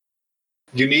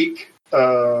unique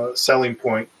selling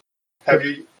point?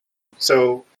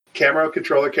 So camera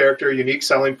controller character, unique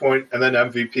selling point, and then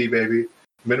MVP, baby.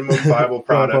 Minimum viable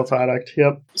product. Viable product.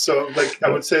 Yep. So, like, I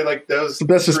would say, like, those the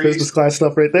best business class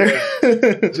stuff right there.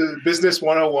 Business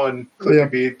 101, Cliffy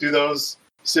B. Do those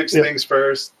 6 things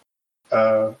first,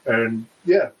 and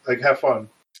like, have fun.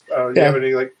 You have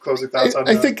any, like, closing thoughts on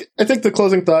that? I think the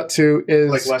closing thought too is,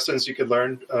 like, lessons you could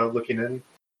learn looking in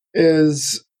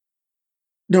is,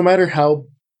 no matter how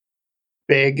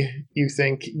big you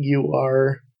think you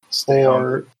are, stay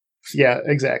humble. Yeah,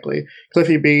 exactly.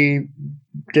 Cliffy B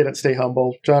didn't stay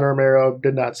humble. John Romero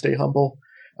did not stay humble.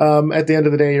 At the end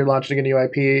of the day, you're launching a new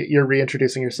IP. You're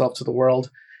reintroducing yourself to the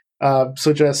world.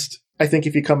 So just, I think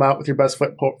if you come out with your best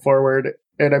foot forward,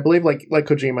 and I believe like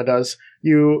Kojima does,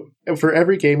 you, for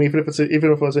every game, even if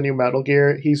it was a new Metal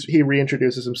Gear, he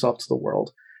reintroduces himself to the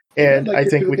world. And like, I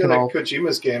think we can all,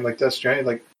 Kojima's game, like Death Stranding,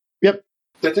 like, yep,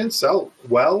 that didn't sell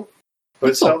well, but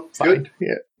it sold good.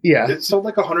 Yeah. It sold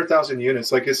like 100,000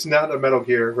 units. Like, it's not a Metal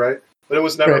Gear, right? But it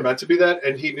was never meant to be that,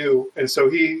 and he knew. And so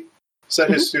he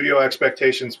set his studio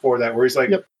expectations for that, where he's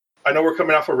like, I know we're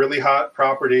coming off a really hot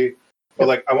property, but,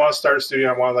 like, I want to start a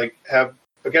studio. I want to, like, have,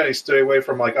 again, he stay away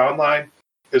from, like, online.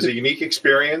 It was a unique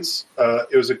experience.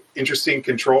 It was interesting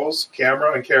controls,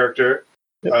 camera, and character.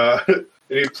 And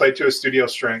he played to his studio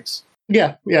strengths.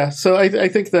 Yeah. So I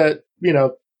think that,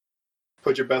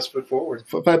 put your best foot forward.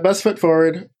 Best foot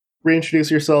forward. Reintroduce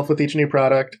yourself with each new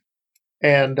product,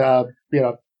 and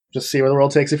just see where the world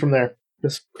takes you from there.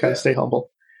 Just kind of stay humble.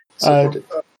 So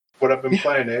what I've been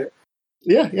playing, eh?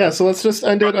 Yeah. So let's just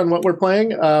end it on what we're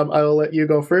playing. I will let you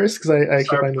go first because I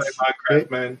started playing Minecraft,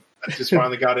 man. I just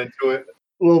finally got into it.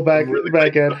 A little back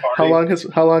end. How long has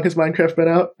Minecraft been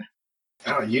out?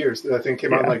 Years. I think it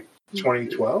came out in, like,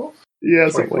 2012. Yeah,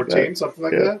 2014, something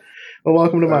like that. Well,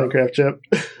 welcome to Minecraft, Chip.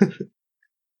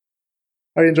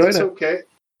 Are you enjoying it? It's okay.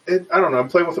 I don't know. I'm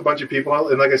playing with a bunch of people,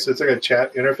 and like I said, it's like a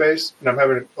chat interface, and I'm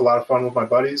having a lot of fun with my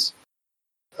buddies.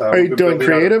 Are you doing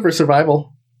creative or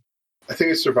survival? I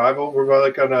think it's survival. We're,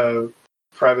 like, on a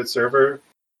private server.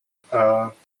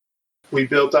 We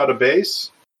built out a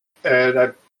base, and I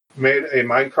made a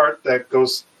minecart that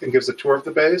goes and gives a tour of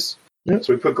the base. Yep.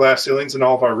 So we put glass ceilings in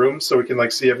all of our rooms so we can,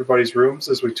 like, see everybody's rooms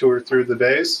as we tour through the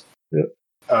base. Yep.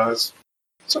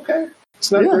 It's okay.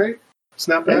 It's not great. It's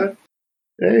not bad.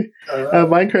 Hey,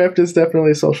 Minecraft is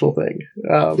definitely a social thing.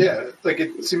 Like,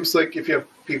 it seems like if you have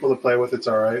people to play with, it's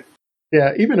all right.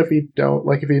 Yeah, even if you don't,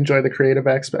 like, if you enjoy the creative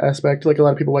aspect, like, a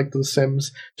lot of people like The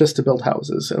Sims just to build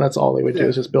houses, and that's all they would do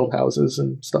is just build houses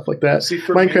and stuff like that. See,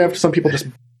 Minecraft, some people just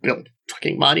build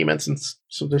fucking monuments, and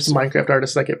so there's some Minecraft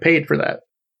artists that get paid for that.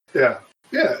 Yeah,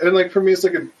 and, like, for me, it's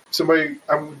like somebody,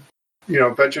 I'm,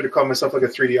 venture to call myself, like, a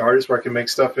 3D artist where I can make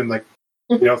stuff in, like,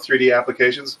 3D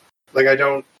applications. Like, I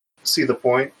don't see the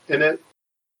point in it,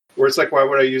 where it's like, why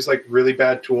would I use, like, really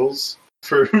bad tools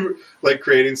for like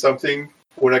creating something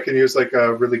when I can use, like,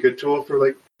 a really good tool for,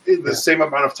 like, the same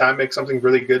amount of time, make something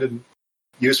really good and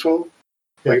useful.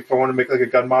 Like, if I want to make, like, a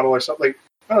gun model or something, like,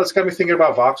 I don't know, it's got me thinking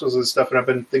about voxels and stuff, and I've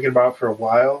been thinking about it for a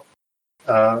while,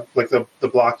 like the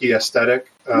blocky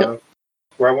aesthetic,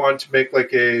 where I wanted to make,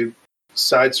 like, a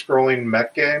side-scrolling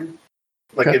mech game,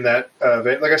 like, in that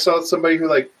vein. Like, I saw somebody who,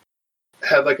 like,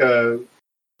 had, like, a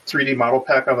 3D model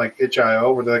pack on, like,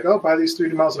 itch.io, where they're like, oh, buy these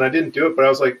 3D models, and I didn't do it, but I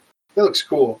was like, that looks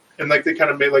cool. And, like, they kind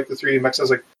of made, like, the 3D mechs. I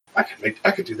was like, I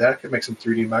could do that. I could make some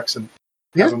 3D mechs and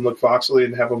have them look voxely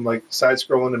and have them, like,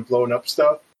 side-scrolling and blowing up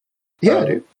stuff. Yeah,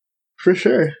 dude. For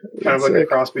sure. Kind of like a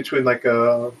cross between, like,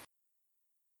 a...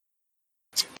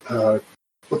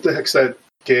 what the heck's that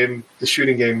game, the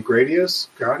shooting game, Gradius?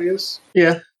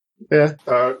 Yeah.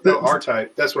 No,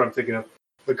 R-Type. That's what I'm thinking of.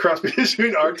 The cross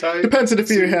between R-Type. Depends on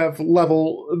if you have the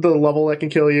level that can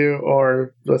kill you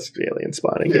or just alien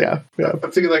spawning. Yeah.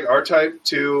 I'm thinking like R-Type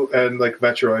 2 and like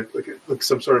Metroid, like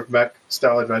some sort of mech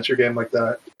style adventure game like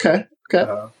that. Okay.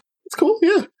 It's cool.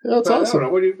 Yeah, that's awesome. I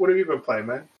don't know. What have you been playing,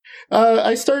 man?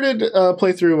 I started a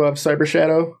playthrough of Cyber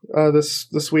Shadow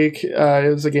this week.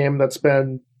 It was a game that's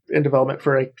been in development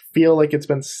for, I feel like it's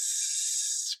been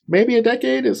maybe a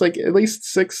decade. It's like at least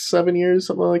 6-7 years,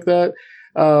 something like that.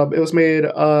 It was made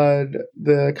on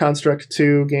the Construct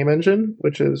 2 game engine,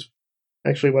 which is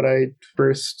actually what I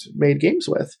first made games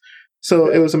with. So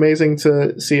it was amazing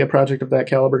to see a project of that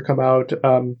caliber come out,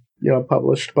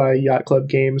 published by Yacht Club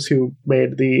Games, who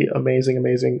made the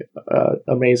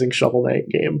amazing Shovel Knight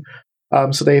game.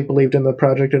 So they believed in the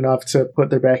project enough to put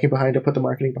their backing behind it, put the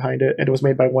marketing behind it, and it was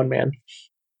made by one man.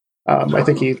 I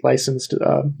think he licensed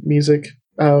music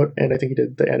out, and I think he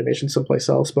did the animation someplace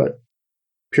else, but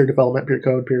pure development, pure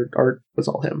code, pure art was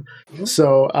all him. Mm-hmm.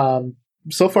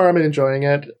 So far I'm enjoying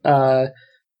it.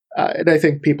 And I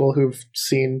think people who've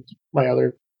seen my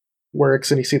other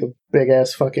works and you see the big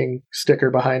ass fucking sticker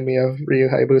behind me of Ryu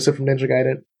Hayabusa from Ninja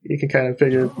Gaiden, you can kind of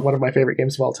figure one of my favorite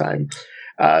games of all time.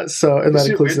 And that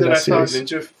includes the next series.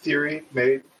 Ninja Theory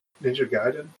made Ninja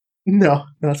Gaiden? No,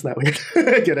 that's not weird.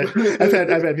 I get it. I've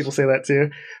had people say that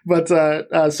too. But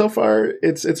so far,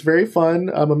 it's very fun.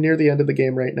 I'm near the end of the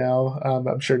game right now.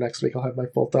 I'm sure next week I'll have my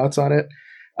full thoughts on it.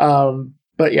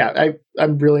 But yeah,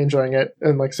 I'm really enjoying it.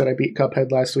 And like I said, I beat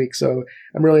Cuphead last week, so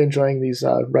I'm really enjoying these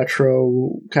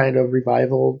retro kind of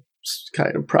revival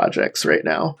kind of projects right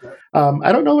now.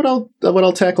 I don't know what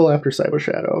I'll tackle after Cyber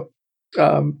Shadow.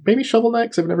 Maybe Shovel Knight,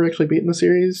 because I've never actually beaten the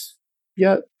series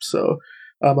yet, so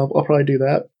I'll probably do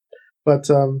that. But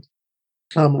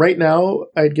right now,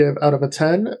 I'd give out of a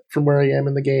 10 from where I am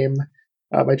in the game.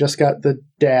 I just got the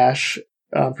dash,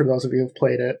 for those of you who've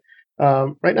played it.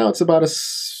 Right now, it's about a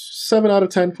 7 out of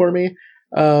 10 for me,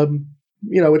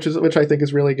 which I think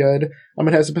is really good.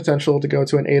 It has the potential to go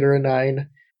to an 8 or a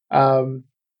 9.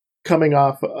 Coming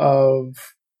off of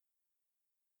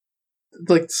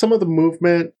like some of the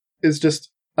movement is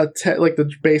just like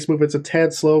the base movement's a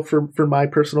tad slow for my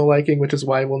personal liking, which is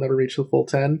why we'll never reach the full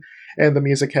 10. And the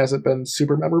music hasn't been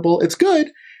super memorable. It's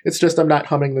good. It's just I'm not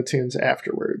humming the tunes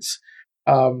afterwards.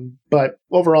 But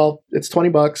overall, it's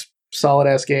 $20. Solid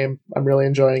ass game. I'm really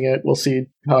enjoying it. We'll see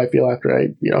how I feel after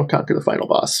I, conquer the final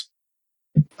boss.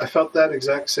 I felt that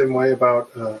exact same way about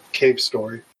Cave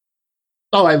Story.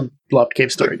 Oh, I loved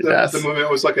Cave Story to death. The movement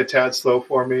was like a tad slow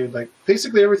for me. Like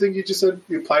basically everything you just said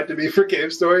you applied to me for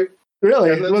Cave Story.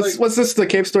 Really? Was this the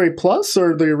Cave Story Plus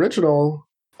or the original?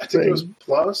 I think it was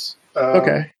Plus.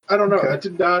 Okay. I don't know. Okay. I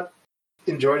did not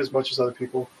enjoy it as much as other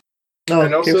people. Oh,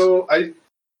 and also, I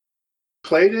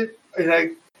played it and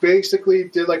I basically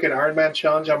did like an Iron Man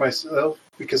challenge on myself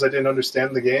because I didn't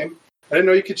understand the game. I didn't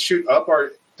know you could shoot up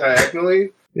or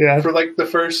diagonally for like the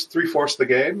first 3/4 of the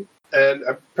game. And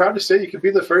I'm proud to say you can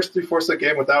be the first 3/4 of the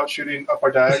game without shooting up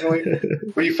or diagonally.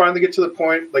 But you finally get to the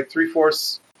point, like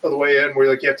 3/4 of the way in, where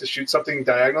like you have to shoot something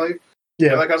diagonally.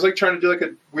 Yeah. And, like I was like trying to do like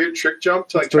a weird trick jump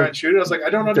to like try and shoot it. I was like, I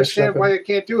don't understand why I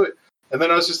can't do it. And then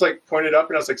I was just like pointed up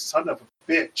and I was like, son of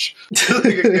a bitch.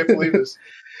 Like, I can't believe this.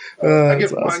 I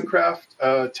give awesome.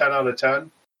 Minecraft 10 out of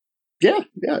 10. Yeah.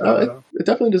 No, it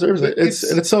definitely deserves it.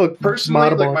 It's so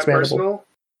moddable, like expandable.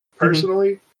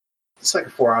 Personally, it's like a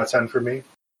 4 out of 10 for me.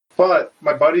 But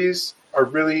my buddies are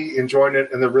really enjoying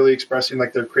it, and they're really expressing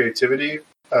like their creativity,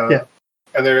 and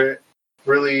they're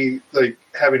really like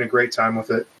having a great time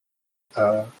with it.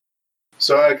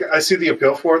 So I see the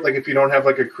appeal for it. Like if you don't have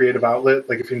like a creative outlet,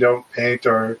 like if you don't paint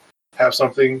or have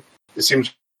something, it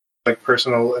seems like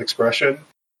personal expression.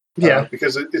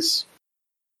 Because it's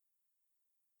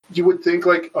you would think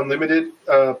like unlimited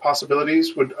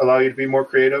possibilities would allow you to be more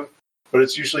creative. But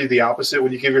it's usually the opposite.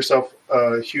 When you give yourself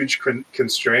huge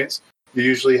constraints, you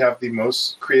usually have the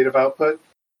most creative output.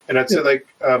 And I'd say like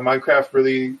Minecraft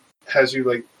really has you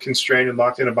like constrained and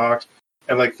locked in a box,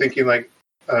 and like thinking like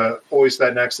always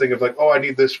that next thing of like, oh, I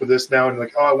need this for this now, and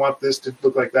like, oh, I want this to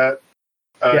look like that.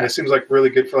 And it seems like really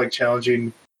good for like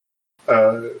challenging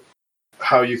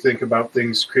how you think about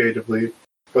things creatively.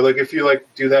 But like if you like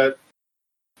do that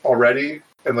already,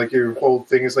 and like your whole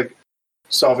thing is like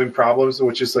solving problems,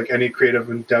 which is like any creative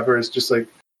endeavor is just like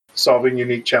solving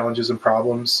unique challenges and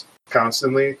problems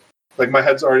constantly. Like my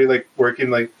head's already like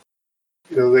working like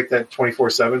like that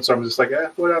 24/7. So I'm just like,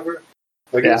 whatever.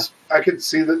 Like I could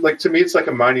see that. Like to me, it's like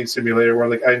a mining simulator where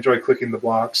like I enjoy clicking the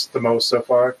blocks the most so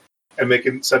far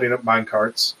and setting up mine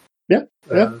carts. Yeah.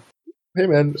 Hey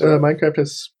man, Minecraft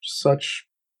has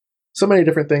so many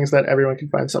different things that everyone can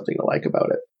find something to like about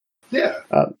it. Yeah,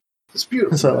 it's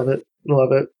beautiful. So I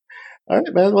love it. All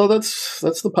right, man. Well, that's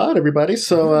the pod, everybody.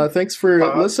 So thanks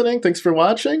for listening. Thanks for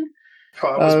watching.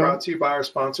 Pod was brought to you by our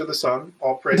sponsor, The Sun.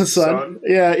 All praise The The Sun.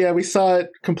 Yeah. We saw it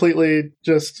completely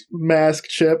just mask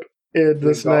Chip in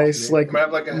this nice me. like I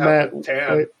have like a matte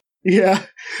tan. white. Yeah.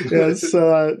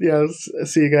 So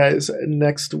see you guys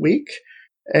next week.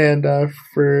 And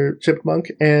for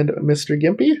Chipmunk and Mr.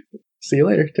 Gimpy, see you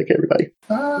later. Take care, everybody.